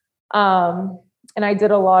 And I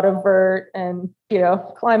did a lot of vert and,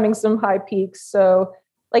 climbing some high peaks. So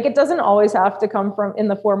like, it doesn't always have to come from in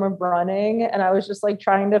the form of running. And I was just like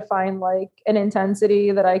trying to find like an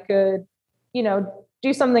intensity that I could,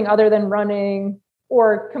 do something other than running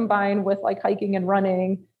or combine with like hiking and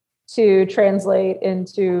running to translate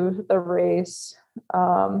into the race.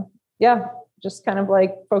 Just kind of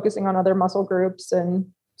like focusing on other muscle groups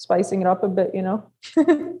and spicing it up a bit,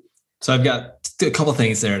 So I've got a couple of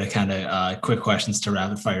things there to kind of quick questions to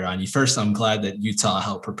rapid fire on you. First, I'm glad that Utah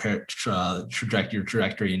helped prepare your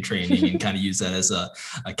trajectory and training and kind of use that as a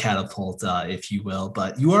catapult, if you will.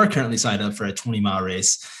 But you are currently signed up for a 20-mile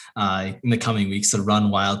race in the coming weeks, the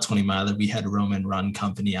Run Wild 20-miler. We had Roman Run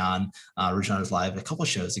Company on Ridge Runners Live a couple of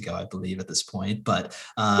shows ago, I believe, at this point. But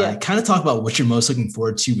kind of talk about what you're most looking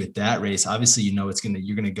forward to with that race. Obviously,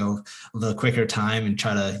 you're gonna go a little quicker time and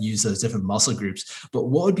try to use those different muscle groups. But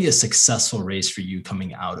what would be a successful race for you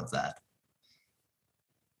coming out of that?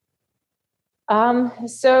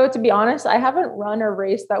 So to be honest, I haven't run a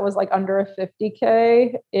race that was like under a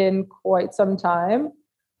 50K in quite some time.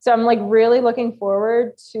 So I'm like really looking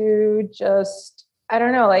forward to just, I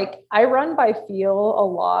don't know, like I run by feel a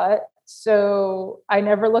lot. So I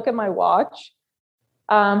never look at my watch.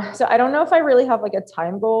 So I don't know if I really have like a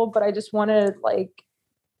time goal, but I just want to like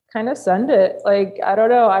kind of send it. Like, I don't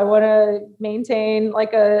know. I want to maintain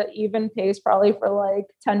like a even pace probably for like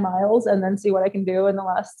 10 miles and then see what I can do in the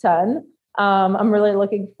last 10. I'm really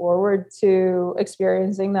looking forward to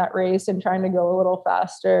experiencing that race and trying to go a little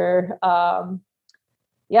faster.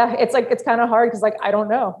 It's kind of hard because like, I don't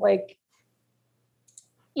know, like,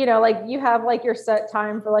 like you have like your set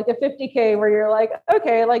time for like a 50K where you're like,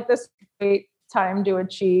 okay, like this is a great time to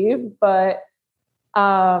achieve. But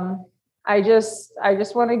I just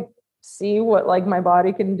want to see what like my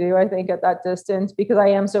body can do, I think, at that distance, because I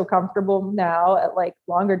am so comfortable now at like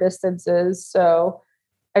longer distances. So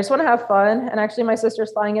I just want to have fun. And actually my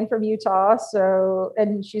sister's flying in from Utah.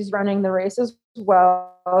 And she's running the race as well.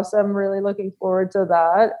 So I'm really looking forward to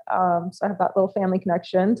that. So I have that little family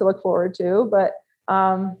connection to look forward to, but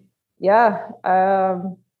like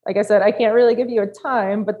I said, I can't really give you a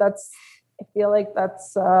time, but I feel like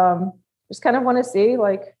that's just kind of want to see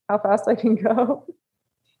like how fast I can go.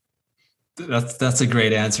 That's a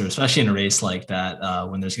great answer, especially in a race like that,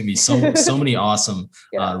 when there's going to be so many awesome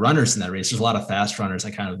runners in that race. There's a lot of fast runners.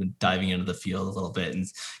 I kind of been diving into the field a little bit and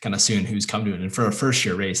kind of seeing who's come to it. And for a first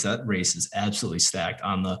year race, that race is absolutely stacked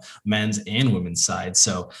on the men's and women's side.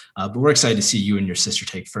 So, but we're excited to see you and your sister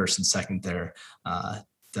take first and second there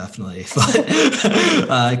definitely.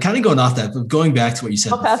 But kind of going off that, but going back to what you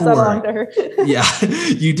said I'll pass that along to her. Yeah,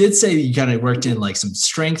 you did say you kind of worked in like some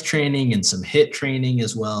strength training and some HIIT training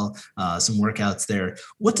as well, some workouts there.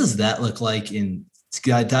 What does that look like to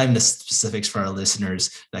dive into specifics for our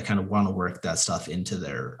listeners that kind of want to work that stuff into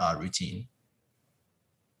their routine?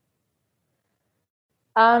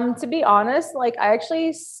 To be honest, like I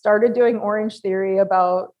actually started doing Orange Theory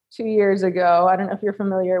about 2 years ago. I don't know if you're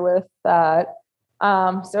familiar with that.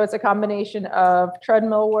 So it's a combination of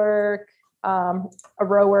treadmill work, a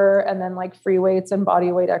rower, and then like free weights and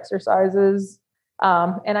body weight exercises.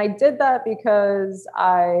 And I did that because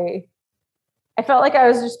I felt like I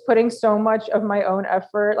was just putting so much of my own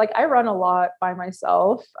effort. Like I run a lot by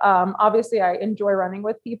myself. Obviously I enjoy running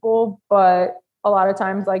with people, but a lot of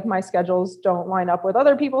times like my schedules don't line up with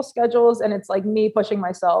other people's schedules, and it's like me pushing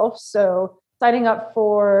myself. So signing up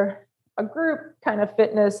for a group kind of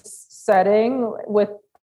fitness setting with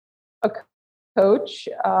a coach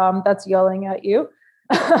that's yelling at you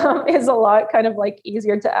is a lot kind of like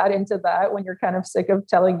easier to add into that when you're kind of sick of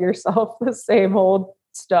telling yourself the same old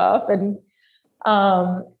stuff. And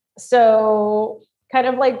so kind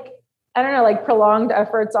of like, I don't know, like prolonged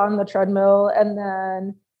efforts on the treadmill, and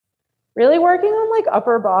then really working on like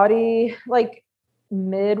upper body, like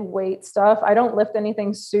mid weight stuff. I don't lift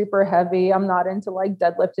anything super heavy. I'm not into like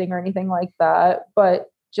deadlifting or anything like that,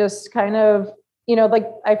 but just kind of, you know, like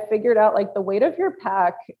I figured out like the weight of your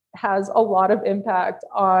pack has a lot of impact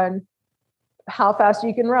on how fast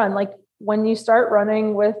you can run. Like when you start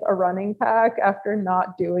running with a running pack after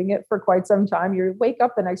not doing it for quite some time, you wake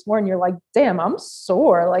up the next morning, you're like, damn, I'm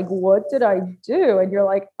sore. Like, what did I do? And you're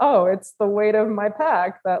like, oh, it's the weight of my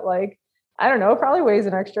pack that like, I don't know, probably weighs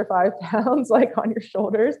an extra 5 pounds like on your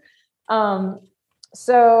shoulders.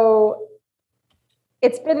 So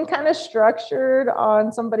it's been kind of structured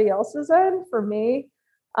on somebody else's end for me.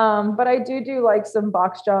 But I do like some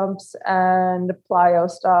box jumps and plyo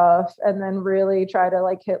stuff, and then really try to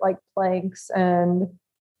like hit like planks and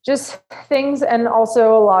just things. And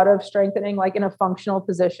also a lot of strengthening, like in a functional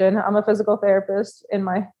position. I'm a physical therapist in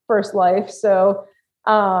my first life. So,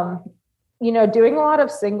 you know, doing a lot of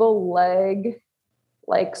single leg,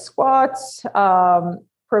 like squats,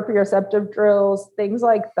 proprioceptive drills, things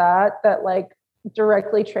like that, that like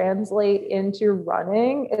directly translate into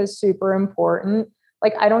running is super important.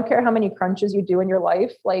 Like, I don't care how many crunches you do in your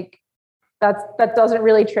life. Like that doesn't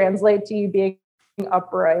really translate to you being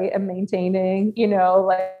upright and maintaining, you know,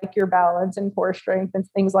 like your balance and core strength and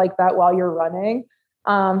things like that while you're running.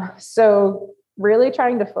 So really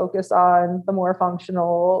trying to focus on the more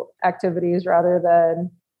functional activities rather than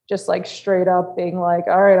just like straight up being like,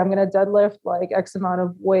 all right, I'm going to deadlift like X amount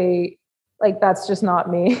of weight. Like that's just not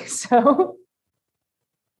me. So.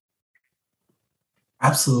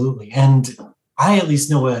 Absolutely. And I at least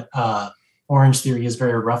know what Orange Theory is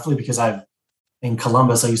very roughly, because in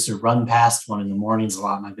Columbus, I used to run past one in the mornings a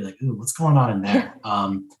lot, and I'd be like, ooh, what's going on in there?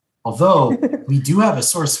 Although we do have a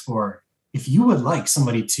source for, if you would like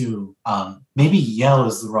somebody to, maybe yell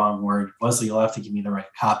is the wrong word. Wesley, you'll have to give me the right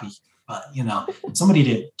copy. But, you know, somebody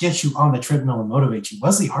to get you on the treadmill and motivate you.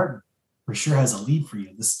 Wesley Harton for sure has a lead for you.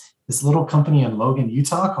 This little company in Logan,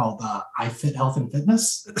 Utah called iFit Health and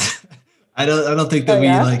Fitness. I don't think that we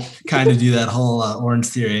like kind of do that whole Orange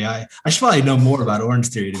Theory. I should probably know more about Orange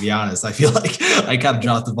Theory, to be honest. I feel like I kind of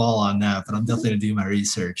dropped the ball on that, but I'm definitely going to do my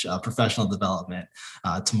research, professional development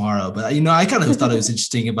tomorrow. But, you know, I kind of thought it was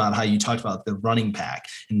interesting about how you talked about the running pack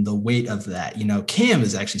and the weight of that. You know, Cam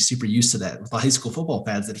is actually super used to that with the high school football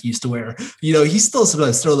pads that he used to wear. You know, he still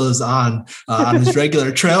sometimes throw those on his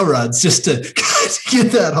regular trail runs just to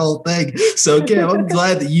get that whole thing. So, Cam, I'm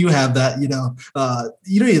glad that you have that, you know,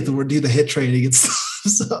 you don't have to do the HIIT training and stuff.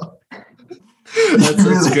 So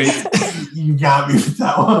that's great. You got me with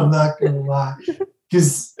that one. I'm not going to lie.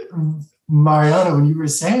 Because Mariana, when you were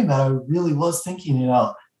saying that, I really was thinking, you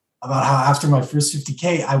know, about how after my first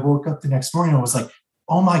 50K, I woke up the next morning and was like,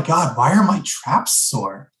 oh my God, why are my traps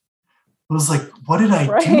sore? I was like, what did I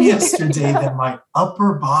do yesterday that my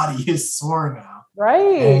upper body is sore now?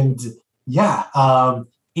 Right. And yeah,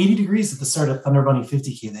 80 degrees at the start of Thunder Bunny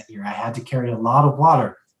 50K that year. I had to carry a lot of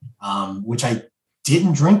water, which I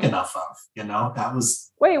didn't drink enough of. You know, that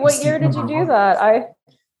was. Wait, what year did you do that? I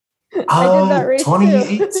did that race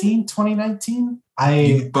 2018, 2019.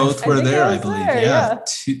 You both were there, I believe. There,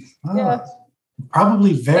 yeah.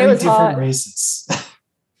 Probably very different hot. Races.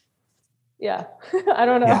 Yeah. I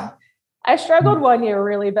don't know. Yeah. I struggled one year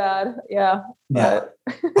really bad. Yeah. But.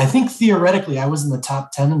 I think theoretically I was in the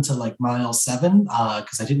top 10 until like mile 7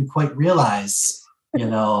 because I didn't quite realize, you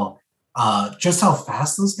know, just how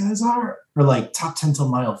fast those guys are, or like top 10 till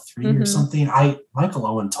mile 3 or something. Michael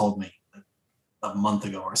Owen told me like a month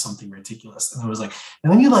ago or something ridiculous. And it was like,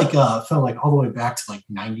 and then he like fell like all the way back to like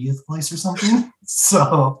 90th place or something.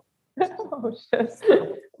 So oh shit.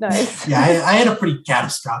 Nice. Yeah, I had a pretty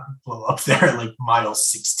catastrophic blow up there at like mile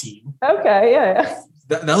 16. Okay, yeah.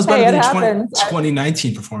 That was better than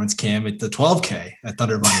 2019 performance, Cam, at the 12K at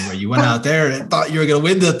Thunder Bunny, where you went out there and thought you were going to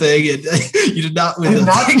win the thing, and you did not win the thing.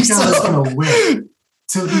 Not because I was going to win.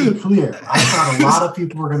 To be clear, I thought a lot of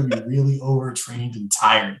people were going to be really overtrained and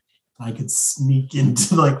tired. I could sneak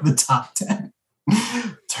into like the top 10.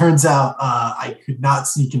 Turns out I could not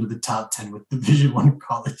sneak into the top 10 with Division I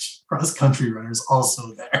college cross country runners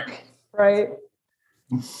also there. Right.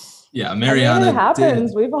 Yeah, Mariana. It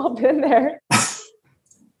happens. We've all been there.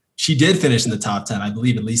 She did finish in the top 10, I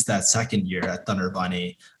believe, at least that second year at Thunder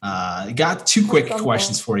Bunny. Got two quick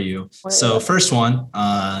questions for you. So first one,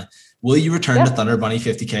 will you return to Thunder Bunny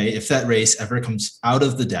 50K if that race ever comes out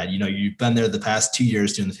of the dead? You know, you've been there the past 2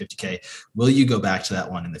 years doing the 50K. Will you go back to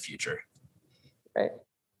that one in the future? Right.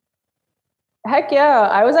 Heck yeah.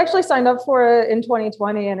 I was actually signed up for it in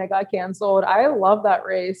 2020 and it got canceled. I love that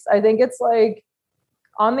race. I think it's like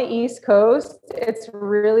on the East Coast, it's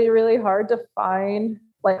really, really hard to find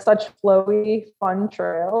like such flowy, fun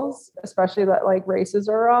trails, especially that like races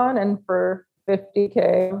are on. And for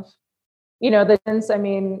 50K, you know, I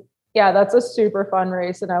mean, yeah, that's a super fun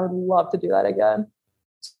race and I would love to do that again.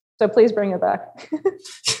 So please bring it back.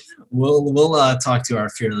 We'll talk to our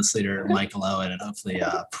fearless leader, Michael Owen, and hopefully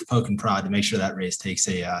poke and prod to make sure that race takes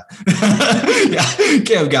a yeah,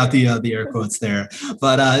 Cam got the air quotes there.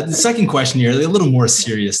 But the second question here, a little more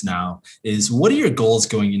serious now, is what are your goals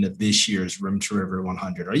going into this year's Rim to River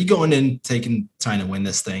 100? Are you going in trying to win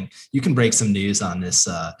this thing? You can break some news on this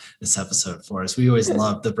episode for us. We always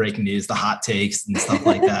love the breaking news, the hot takes and stuff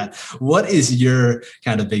like that. What is your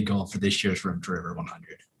kind of big goal for this year's Rim to River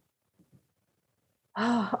 100?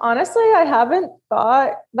 Honestly, I haven't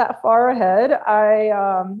thought that far ahead.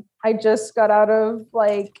 I just got out of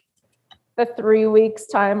like the 3 weeks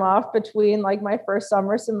time off between like my first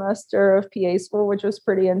summer semester of PA school, which was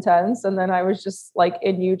pretty intense. And then I was just like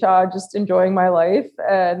in Utah, just enjoying my life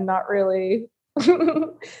and not really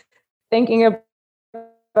thinking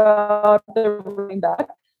about the running back.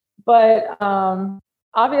 But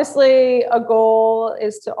obviously, a goal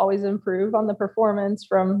is to always improve on the performance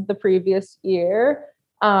from the previous year.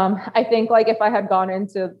 I think like if I had gone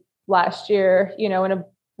into last year, you know, in a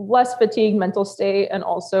less fatigued mental state and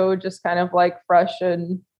also just kind of like fresh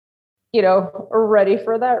and, you know, ready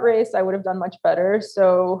for that race, I would have done much better.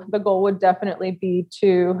 So the goal would definitely be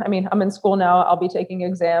I'm in school now, I'll be taking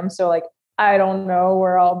exams. So like, I don't know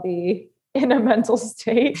where I'll be in a mental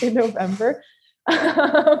state in November.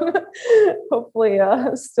 Hopefully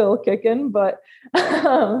still kicking, but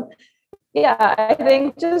yeah, I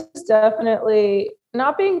think just definitely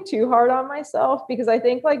not being too hard on myself, because I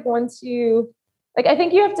think like I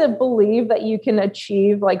think you have to believe that you can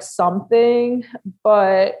achieve like something,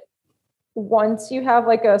 but once you have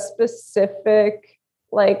like a specific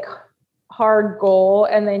like hard goal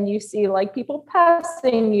and then you see like people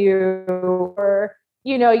passing you, or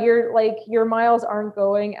you know, you're like your miles aren't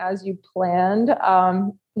going as you planned,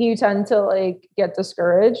 you tend to like get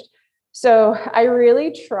discouraged. So I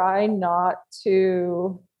really try not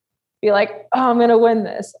to be like, oh, I'm going to win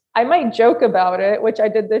this. I might joke about it, which I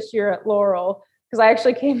did this year at Laurel, because I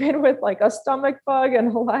actually came in with like a stomach bug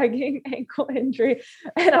and a lagging ankle injury.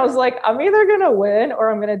 And I was like, I'm either going to win or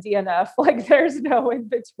I'm going to DNF. Like there's no in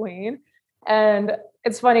between. And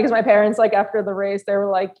it's funny because my parents, like after the race, they were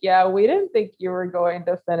like, yeah, we didn't think you were going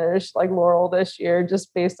to finish like Laurel this year,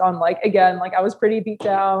 just based on like, again, like I was pretty beat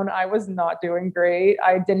down. I was not doing great.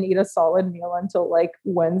 I didn't eat a solid meal until like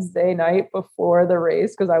Wednesday night before the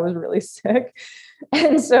race because I was really sick.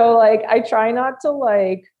 And so like, I try not to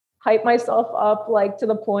like hype myself up, like to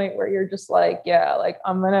the point where you're just like, yeah, like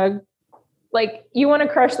I'm going to like, you want to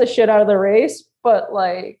crush the shit out of the race, but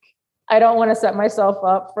like, I don't want to set myself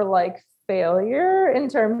up for like failure in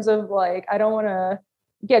terms of like, I don't want to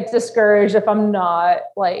get discouraged if I'm not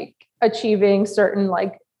like achieving certain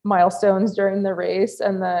like milestones during the race.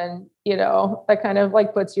 And then, you know, that kind of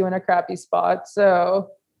like puts you in a crappy spot.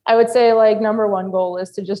 So I would say like number one goal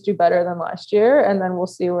is to just do better than last year. And then we'll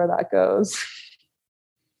see where that goes.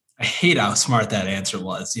 I hate how smart that answer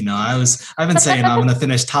was. You know, I've been saying I'm going to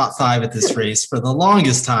finish top 5 at this race for the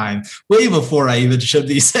longest time, way before I even should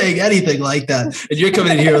be saying anything like that. And you're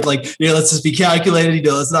coming in here with like, you know, let's just be calculated. You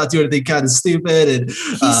know, let's not do anything kind of stupid. And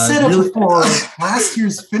he said it before. Last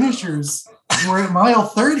year's finishers were at mile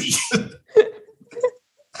 30.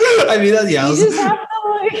 I mean, yeah. You just have to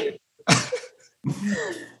like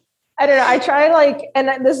I don't know. I try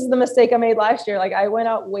and this is the mistake I made last year. Like I went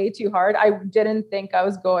out way too hard. I didn't think I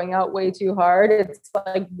was going out way too hard. It's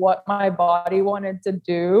like what my body wanted to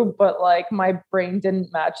do, but like my brain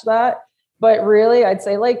didn't match that. But really, I'd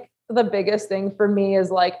say like the biggest thing for me is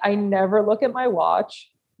like, I never look at my watch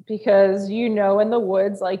because, in the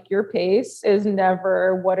woods, like your pace is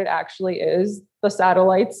never what it actually is. The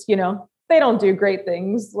satellites, they don't do great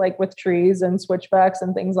things like with trees and switchbacks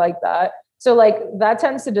and things like that. So like that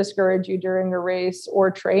tends to discourage you during a race or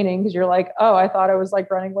training because you're like, oh, I thought I was like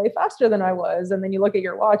running way faster than I was. And then you look at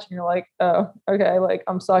your watch and you're like, oh, okay, like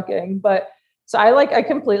I'm sucking. But so I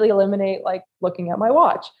completely eliminate like looking at my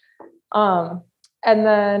watch. And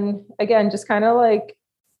then again, just kind of like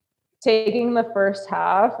taking the first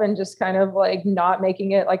half and just kind of like not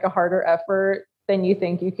making it like a harder effort than you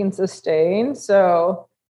think you can sustain. So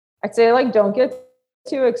I'd say like don't get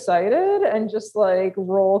too excited and just like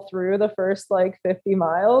roll through the first like 50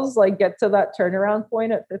 miles, like get to that turnaround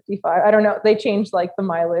point at 55. I don't know. They changed like the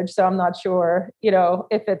mileage. So I'm not sure,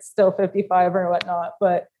 if it's still 55 or whatnot,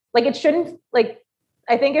 but like it shouldn't like,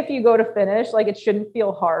 I think if you go to finish, like it shouldn't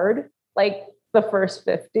feel hard, like the first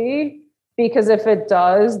 50, because if it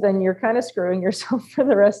does, then you're kind of screwing yourself for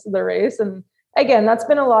the rest of the race. And again, that's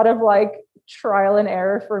been a lot of like trial and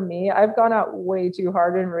error for me. I've gone out way too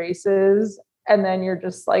hard in races. And then you're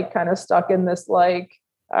just like kind of stuck in this, like,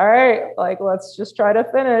 all right, like, let's just try to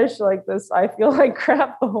finish like this. I feel like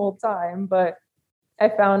crap the whole time. But I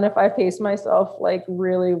found if I pace myself like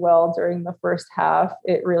really well during the first half,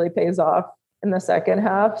 it really pays off in the second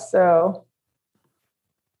half. So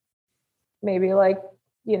maybe like,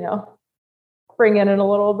 bring in a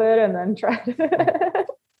little bit and then try to.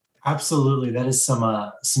 Absolutely. That is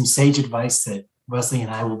some sage advice that Wesley and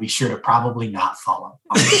I will be sure to probably not follow.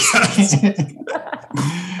 I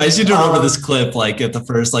should remember this clip like at the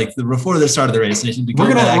first, like before the start of the race. I need to go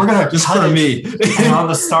we're gonna just for me. And on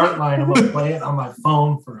the start line, I'm gonna play it on my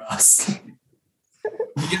phone for us.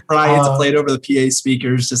 Get Brian to play it over the PA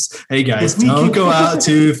speakers. Just, hey guys, don't go out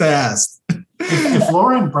too fast. If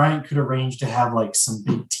Laura and Bryant could arrange to have like some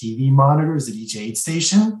big TV monitors at each aid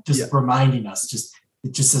station, just reminding us,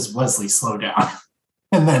 it just says Wesley, slow down.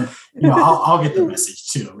 And then, I'll get the message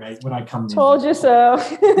too, right? When I come Told you so.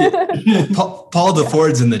 Paul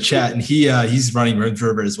DeFord's in the chat, and he's running Ridge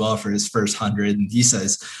River as well for his first 100. And he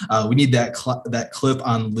says, we need that clip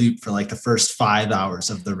on loop for like the first 5 hours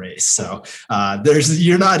of the race. So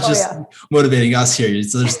you're not just motivating us here.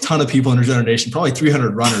 There's a ton of people in Regeneration Nation, probably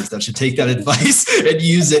 300 runners that should take that advice and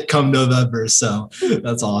use it come November. So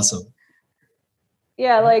that's awesome.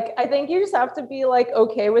 Yeah. Like, I think you just have to be like,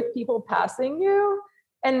 okay with people passing you.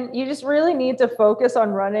 And you just really need to focus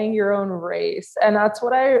on running your own race. And that's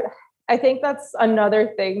what I think that's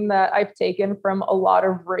another thing that I've taken from a lot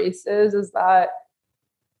of races is that,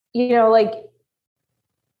 like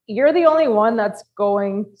you're the only one that's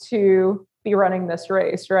going to be running this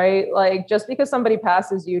race, right? Like just because somebody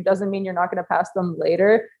passes you doesn't mean you're not going to pass them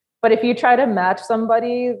later. But if you try to match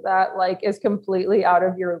somebody that like is completely out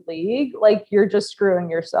of your league, like you're just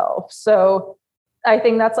screwing yourself. So I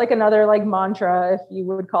think that's like another like mantra, if you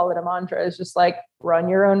would call it a mantra, is just like run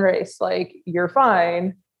your own race. Like you're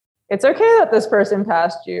fine. It's okay that this person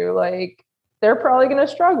passed you. Like they're probably going to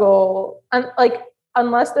struggle. And like,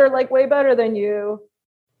 unless they're like way better than you,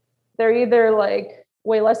 they're either like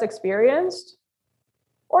way less experienced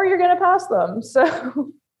or you're going to pass them.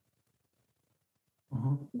 So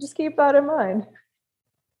just keep that in mind.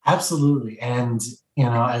 Absolutely. And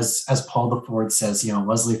as Paul DeFord says,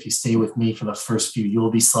 Wesley, if you stay with me for the first few, you'll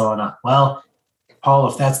be slow enough. Well, Paul,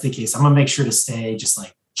 if that's the case, I'm gonna make sure to stay just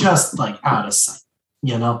like out of sight.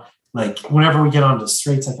 Like whenever we get onto the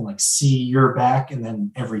straights, I can like see your back, and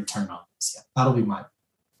then every turn on this. Yeah, that'll be mine.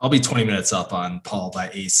 I'll be 20 minutes up on Paul by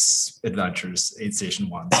Ace Adventures, Aid Station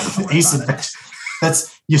 1. Ace Adventures.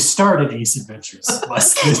 You start at Ace Adventures.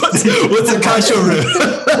 What's a Cacho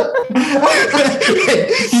route?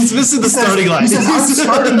 He's missing the starting line. He says, I'm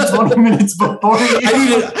starting 20 minutes before you.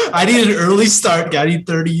 I need an early start. I need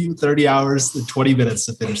 30 hours and 20 minutes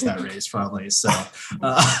to finish that race, probably. So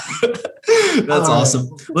that's awesome.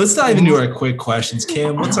 Let's dive into our quick questions.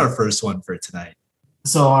 Cam, what's our first one for tonight?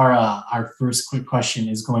 So our first quick question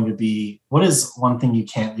is going to be, what is one thing you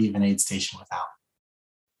can't leave an aid station without?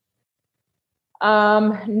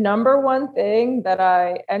 Number one thing that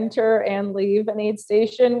I enter and leave an aid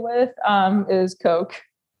station with is Coke.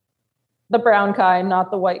 The brown kind, not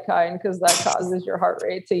the white kind, because that causes your heart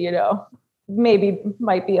rate to,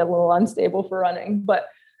 might be a little unstable for running. But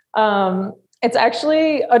it's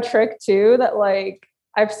actually a trick too that like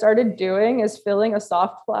I've started doing is filling a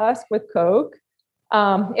soft flask with Coke.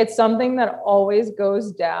 It's something that always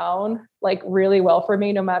goes down like really well for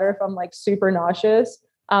me, no matter if I'm like super nauseous.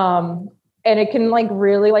 And it can like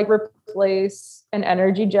really like replace an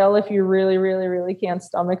energy gel if you really, really, really can't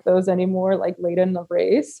stomach those anymore, like late in the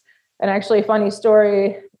race. And actually, funny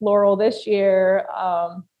story, Laurel, this year,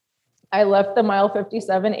 I left the mile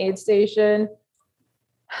 57 aid station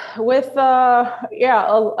with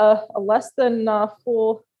a less than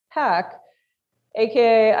full pack,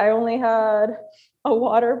 aka I only had a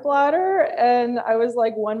water bladder, and I was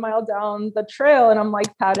like 1 mile down the trail, and I'm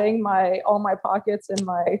like patting all my pockets in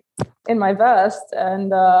my vest,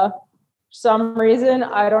 and some reason,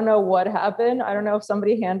 I don't know what happened. I don't know if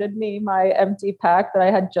somebody handed me my empty pack that I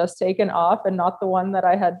had just taken off and not the one that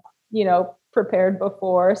I had, prepared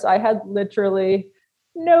before. So I had literally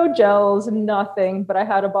no gels, nothing, but I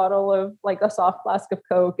had a bottle of like a soft flask of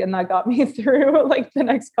Coke, and that got me through like the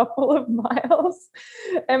next couple of miles.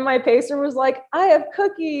 And my pacer was like, I have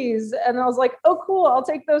cookies. And I was like, oh, cool, I'll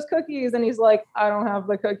take those cookies. And he's like, I don't have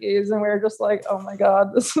the cookies. And we were just like, oh my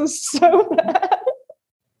God, this is so bad.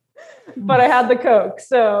 But I had the Coke.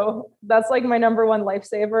 So that's like my number one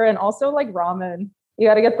lifesaver. And also like ramen. You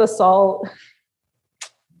got to get the salt.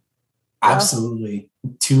 Absolutely.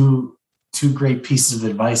 Two great pieces of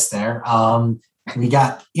advice there. We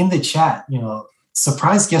got in the chat,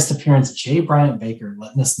 surprise guest appearance, Jay Bryant Baker,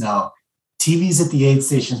 letting us know TV's at the aid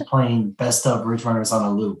stations playing Best of Ridge Runners on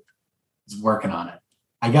a loop. He's working on it.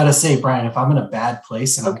 I got to say, Brian, if I'm in a bad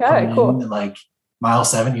place and I'm coming in like mile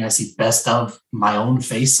 70, I see Best of my own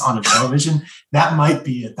face on a television, that might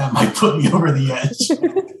be it. That might put me over the edge.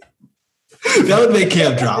 That would make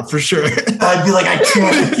camp drop for sure. I'd be like, I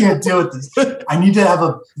can't deal with this. I need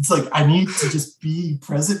to just be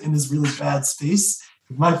present in this really bad space.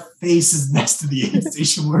 My face is next to the aid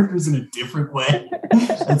station workers in a different way.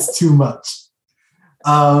 That's too much.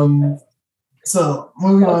 So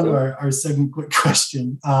moving on to our second quick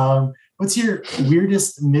question. What's your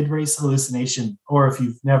weirdest mid-race hallucination, or if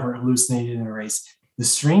you've never hallucinated in a race, the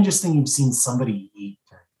strangest thing you've seen somebody eat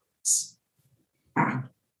during a race?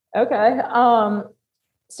 Okay.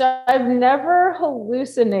 So I've never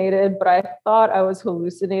hallucinated, but I thought I was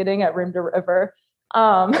hallucinating at Rim to River.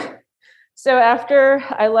 So after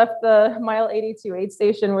I left the mile 82 aid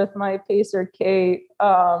station with my pacer, Kate,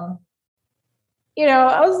 I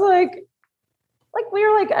was like we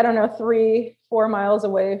were like, I don't know, 3-4 miles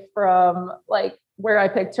away from like where I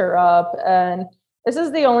picked her up. And this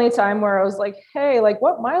is the only time where I was like, hey, like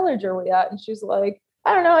what mileage are we at? And she's like,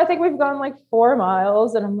 I don't know, I think we've gone like 4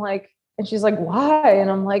 miles. And I'm like, and she's like, why? And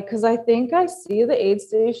I'm like, because I think I see the aid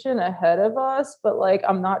station ahead of us, but like,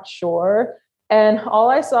 I'm not sure. And all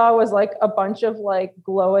I saw was like a bunch of like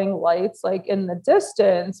glowing lights like in the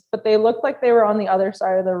distance, but they looked like they were on the other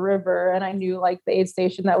side of the river. And I knew like the aid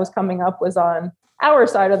station that was coming up was on our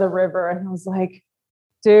side of the river. And I was like,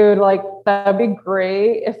 dude, like that'd be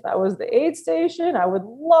great if that was the aid station. I would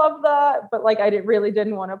love that. But like, I really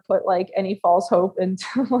didn't want to put like any false hope into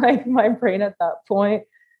like my brain at that point.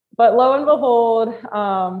 But lo and behold,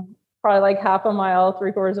 probably like half a mile,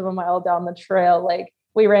 3/4 of a mile down the trail, like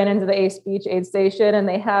we ran into the Ace Beach aid station, and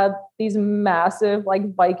they had these massive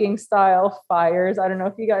like Viking style fires. I don't know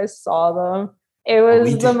if you guys saw them. It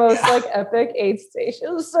was the most like epic aid station.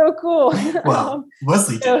 It was so cool. Well,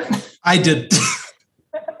 Wesley did. I did.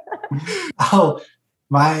 Oh,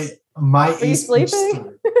 my Were you sleeping?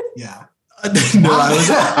 Story. Yeah. No,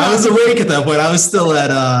 I was awake at that point. I was still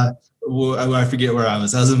at I forget where I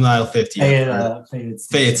was. I was in mile 50.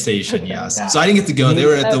 Fayette Station, yes. Yeah. So I didn't get to go. They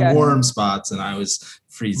were at the warm spots, and I was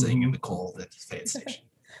freezing in the cold at Fayette Station.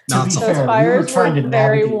 Not so fair, fires we were trying to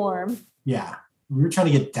very warm. Yeah. We were trying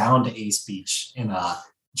to get down to Ace Beach in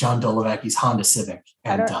John Dolovacki's Honda Civic,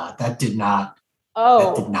 and that did not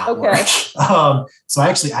work. So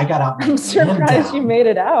actually, I got out. I'm surprised you made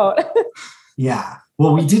it out. Yeah.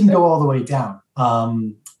 Well, we didn't go all the way down.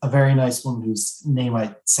 A very nice woman whose name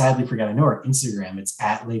I sadly forgot. I know her Instagram. It's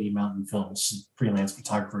at Lady Mountain Films. She's a freelance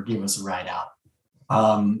photographer. Gave us a ride out.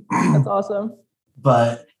 That's awesome.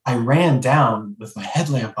 But I ran down with my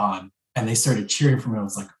headlamp on, and they started cheering for me. I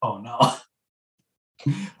was like, oh no.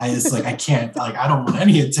 I can't, I don't want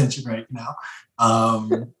any attention right now.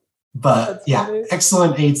 But yeah, funny.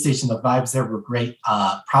 Excellent aid station. The vibes there were great.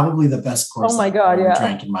 Probably the best course I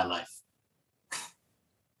drank in my life.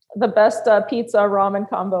 The best pizza ramen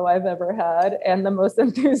combo I've ever had, and the most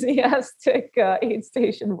enthusiastic aid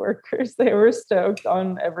station workers. They were stoked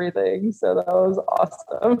on everything. So that was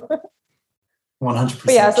awesome. 100%.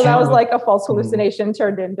 But yeah, so that was like a false hallucination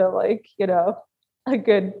turned into like, a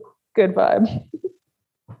good vibe.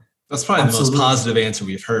 That's probably Absolutely. the most positive answer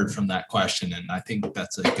we've heard from that question. And I think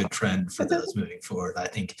that's a good trend for those moving forward. I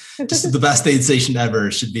think just the best aid station ever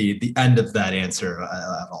should be the end of that answer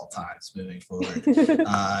at all times moving forward.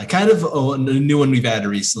 Kind of a new one we've added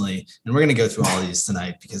recently. And we're going to go through all of these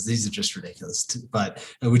tonight because these are just ridiculous. But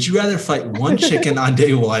would you rather fight one chicken on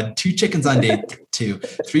day one, two chickens on day two,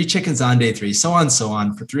 three chickens on day three, so on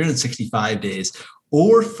for 365 days,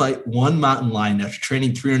 or fight one mountain lion after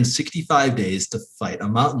training 365 days to fight a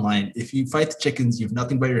mountain lion? If you fight the chickens, you have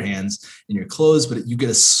nothing but your hands and your clothes, but you get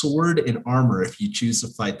a sword and armor if you choose to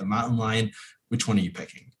fight the mountain lion. Which one are you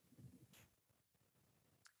picking?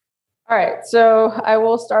 All right. So I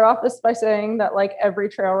will start off this by saying that like every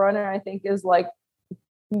trail runner, I think is like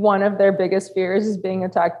one of their biggest fears is being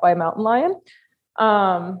attacked by a mountain lion.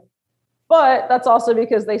 But that's also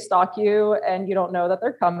because they stalk you and you don't know that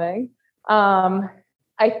they're coming.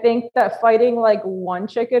 I think that fighting like one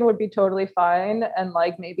chicken would be totally fine. And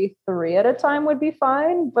like maybe 3 at a time would be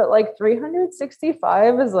fine. But like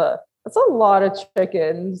 365 that's a lot of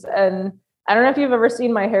chickens. And I don't know if you've ever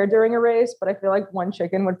seen my hair during a race, but I feel like one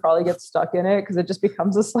chicken would probably get stuck in it because it just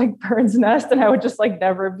becomes this like bird's nest and I would just like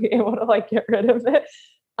never be able to like get rid of it.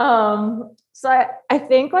 So I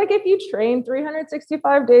think like if you train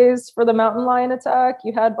 365 days for the mountain lion attack,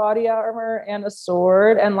 you had body armor and a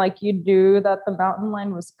sword, and like you knew that the mountain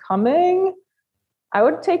lion was coming, I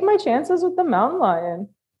would take my chances with the mountain lion.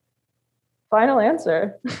 Final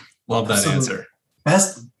answer. Love that answer.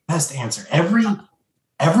 Best answer. Everyone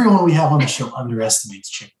we have on the show underestimates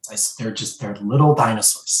chickens. They're little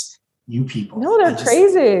dinosaurs. You people. No, they're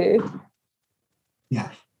crazy.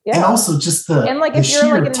 Yeah. And also just and like if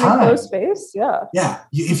you're like in an enclosed space,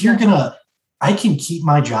 if you're gonna, I can keep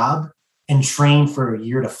my job and train for a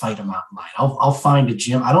year to fight a mountain lion. I'll find a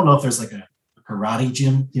gym. I don't know if there's like a karate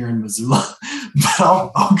gym here in Missoula, but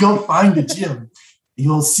I'll go find a gym.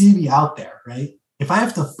 You'll see me out there, right? If I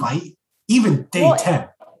have to fight, even day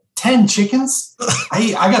 10 chickens,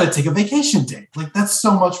 I got to take a vacation day. Like that's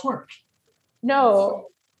so much work. No.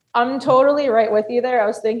 I'm totally right with you there. I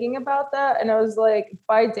was thinking about that and I was like,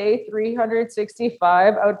 by day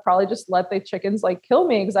 365, I would probably just let the chickens like kill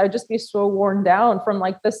me because I would just be so worn down from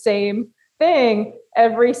like the same thing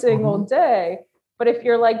every single day. But if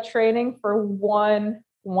you're like training for one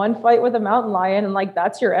fight with a mountain lion and like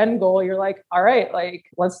that's your end goal, you're like, all right, like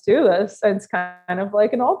let's do this. And it's kind of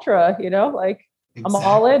like an ultra, you know, like I'm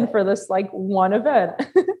all in for this like one event.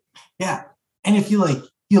 Yeah. And if you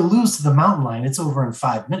lose to the mountain lion, it's over in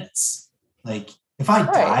 5 minutes. Like if I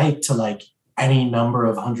die to like any number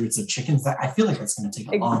of hundreds of chickens, I feel like that's going to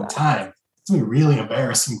take a long time. It's going to be really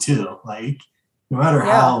embarrassing too. Like no matter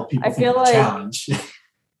how people think of the challenge.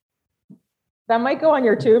 That might go on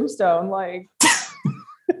your tombstone. Like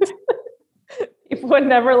people would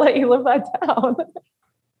never let you live that down.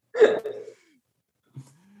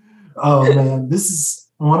 Oh man, this is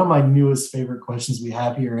one of my newest favorite questions we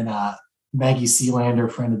have here. And Maggie Sealander,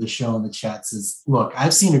 friend of the show in the chat, says, look,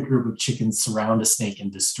 I've seen a group of chickens surround a snake and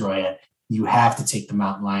destroy it. You have to take the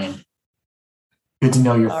mountain lion. Good to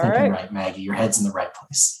know you're thinking right, Maggie. Your head's in the right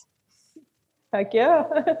place. Heck yeah.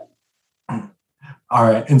 All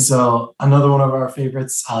right. And so another one of our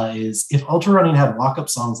favorites is if ultra running had walk-up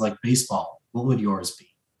songs like baseball, what would yours be?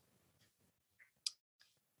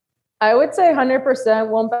 I would say 100%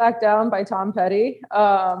 Won't Back Down by Tom Petty.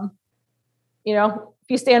 You know, if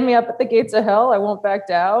you stand me up at the gates of hell, I won't back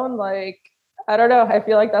down. Like, I don't know. I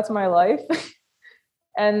feel like that's my life.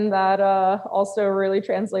 And that also really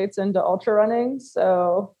translates into ultra running.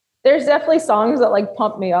 So there's definitely songs that like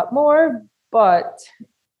pump me up more, but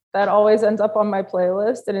that always ends up on my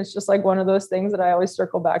playlist. And it's just like one of those things that I always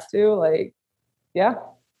circle back to. Like, yeah.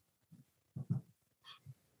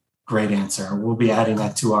 Great answer. We'll be adding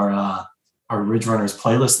that to our Ridge Runners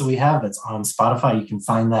playlist that we have. That's on Spotify. You can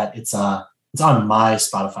find that. It's on my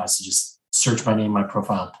Spotify. So just search my name, my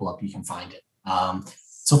profile, pull up. You can find it.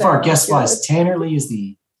 So far, guest-wise, Tanner Lee is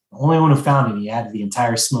the only one who found it. He added the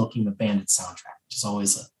entire Smoking the Bandit soundtrack, which is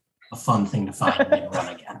always a fun thing to find and then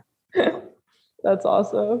run again. That's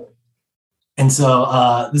awesome. And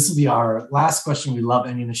so this will be our last question. We love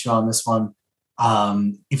ending the show on this one.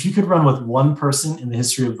 If you could run with one person in the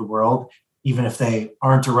history of the world, even if they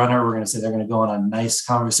aren't a runner, we're going to say they're going to go on a nice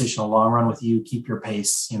conversational long run with you, keep your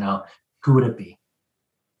pace, who would it be?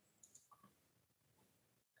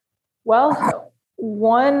 Well,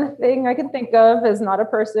 one thing I can think of is not a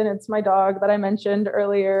person. It's my dog that I mentioned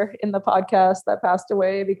earlier in the podcast that passed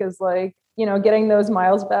away because getting those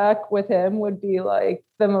miles back with him would be like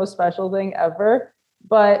the most special thing ever.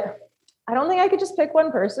 But I don't think I could just pick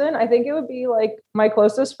one person. I think it would be like my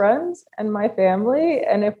closest friends and my family.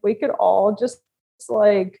 And if we could all just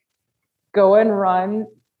like go and run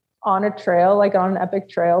on a trail, like on an epic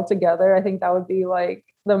trail together. I think that would be like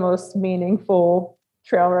the most meaningful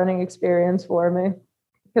trail running experience for me,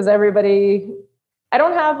 because I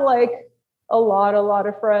don't have like a lot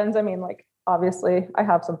of friends. I mean, like, obviously I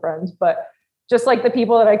have some friends, but just like the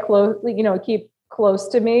people that I keep close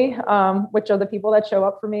to me, which are the people that show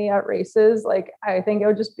up for me at races. Like, I think it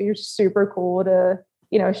would just be super cool to,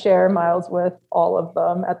 share miles with all of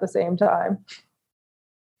them at the same time.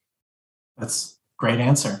 That's a great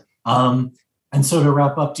answer. And so to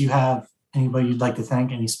wrap up, do you have anybody you'd like to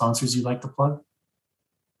thank? Any sponsors you'd like to plug?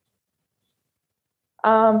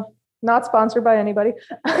 Not sponsored by anybody,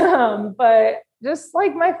 but just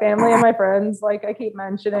like my family and my friends, like I keep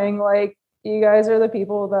mentioning, like, you guys are the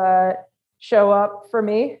people that show up for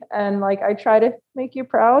me, and like I try to make you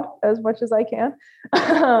proud as much as I can.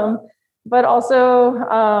 But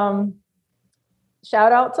also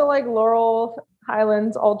shout out to like Laurel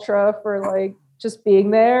Highlands Ultra for like just being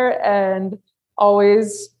there and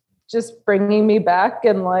always just bringing me back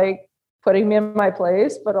and like putting me in my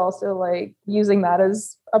place, but also like using that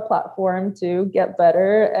as a platform to get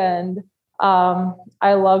better. And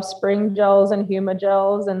I love spring gels and Huma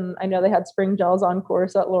gels, and I know they had spring gels on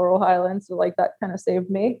course at Laurel Highlands, so like that kind of saved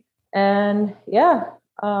me. And yeah,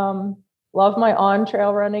 love my on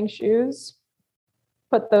trail running shoes.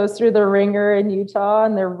 Put those through the ringer in Utah,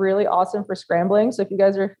 and they're really awesome for scrambling. So if you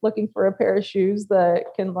guys are looking for a pair of shoes that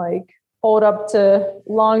can like hold up to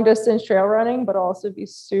long distance trail running, but also be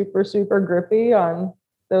super, super grippy on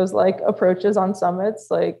those like approaches on summits,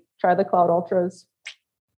 like try the Cloud Ultras.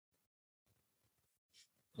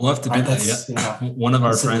 We'll have to do that. Yeah. One of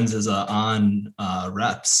our friends is on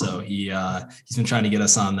reps, so he's been trying to get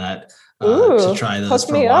us on that to try those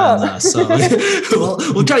for a while now. So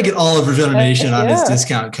we'll try to get all of Regeneration Nation on his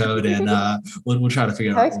discount code, and we'll try to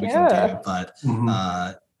figure out what we can do. But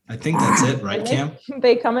I think that's it, right, Cam?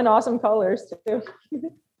 They come in awesome colors too.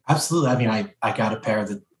 Absolutely. I mean, I got a pair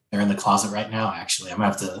that they're in the closet right now. Actually, I'm gonna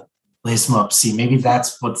have to lace them up. See, maybe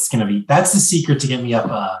that's what's gonna be. That's the secret to get me up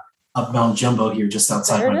Mount Jumbo here, just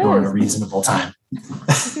outside my door in a reasonable time.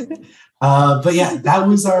 But yeah, that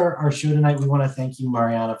was our show tonight. We want to thank you,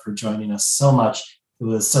 Mariana, for joining us so much. It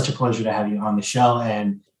was such a pleasure to have you on the show.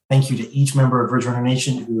 And thank you to each member of Ridge Runner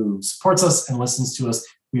Nation who supports us and listens to us.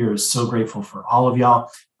 We are so grateful for all of y'all.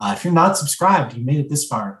 If you're not subscribed, you made it this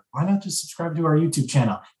far, why not just subscribe to our YouTube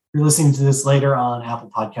channel? If you're listening to this later on Apple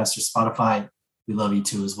Podcasts or Spotify, we love you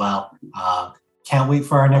too as well. Can't wait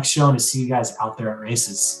for our next show and to see you guys out there at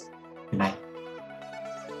races. Good night.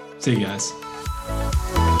 See you guys.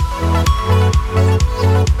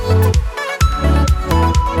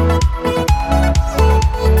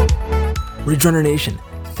 Ridge Runner Nation,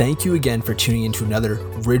 thank you again for tuning into another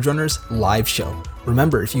Ridge Runners live show.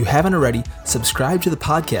 Remember, if you haven't already, subscribe to the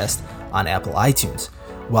podcast on Apple iTunes.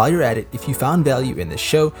 While you're at it, if you found value in this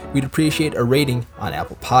show, we'd appreciate a rating on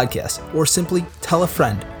Apple Podcasts, or simply tell a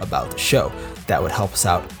friend about the show. That would help us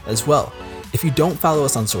out as well. If you don't follow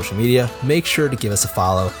us on social media, make sure to give us a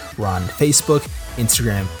follow. We're on Facebook,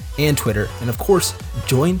 Instagram, and Twitter. And of course,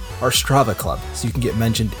 join our Strava club so you can get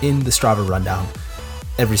mentioned in the Strava rundown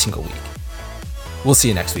every single week. We'll see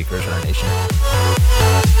you next week, Ridge Runner Nation.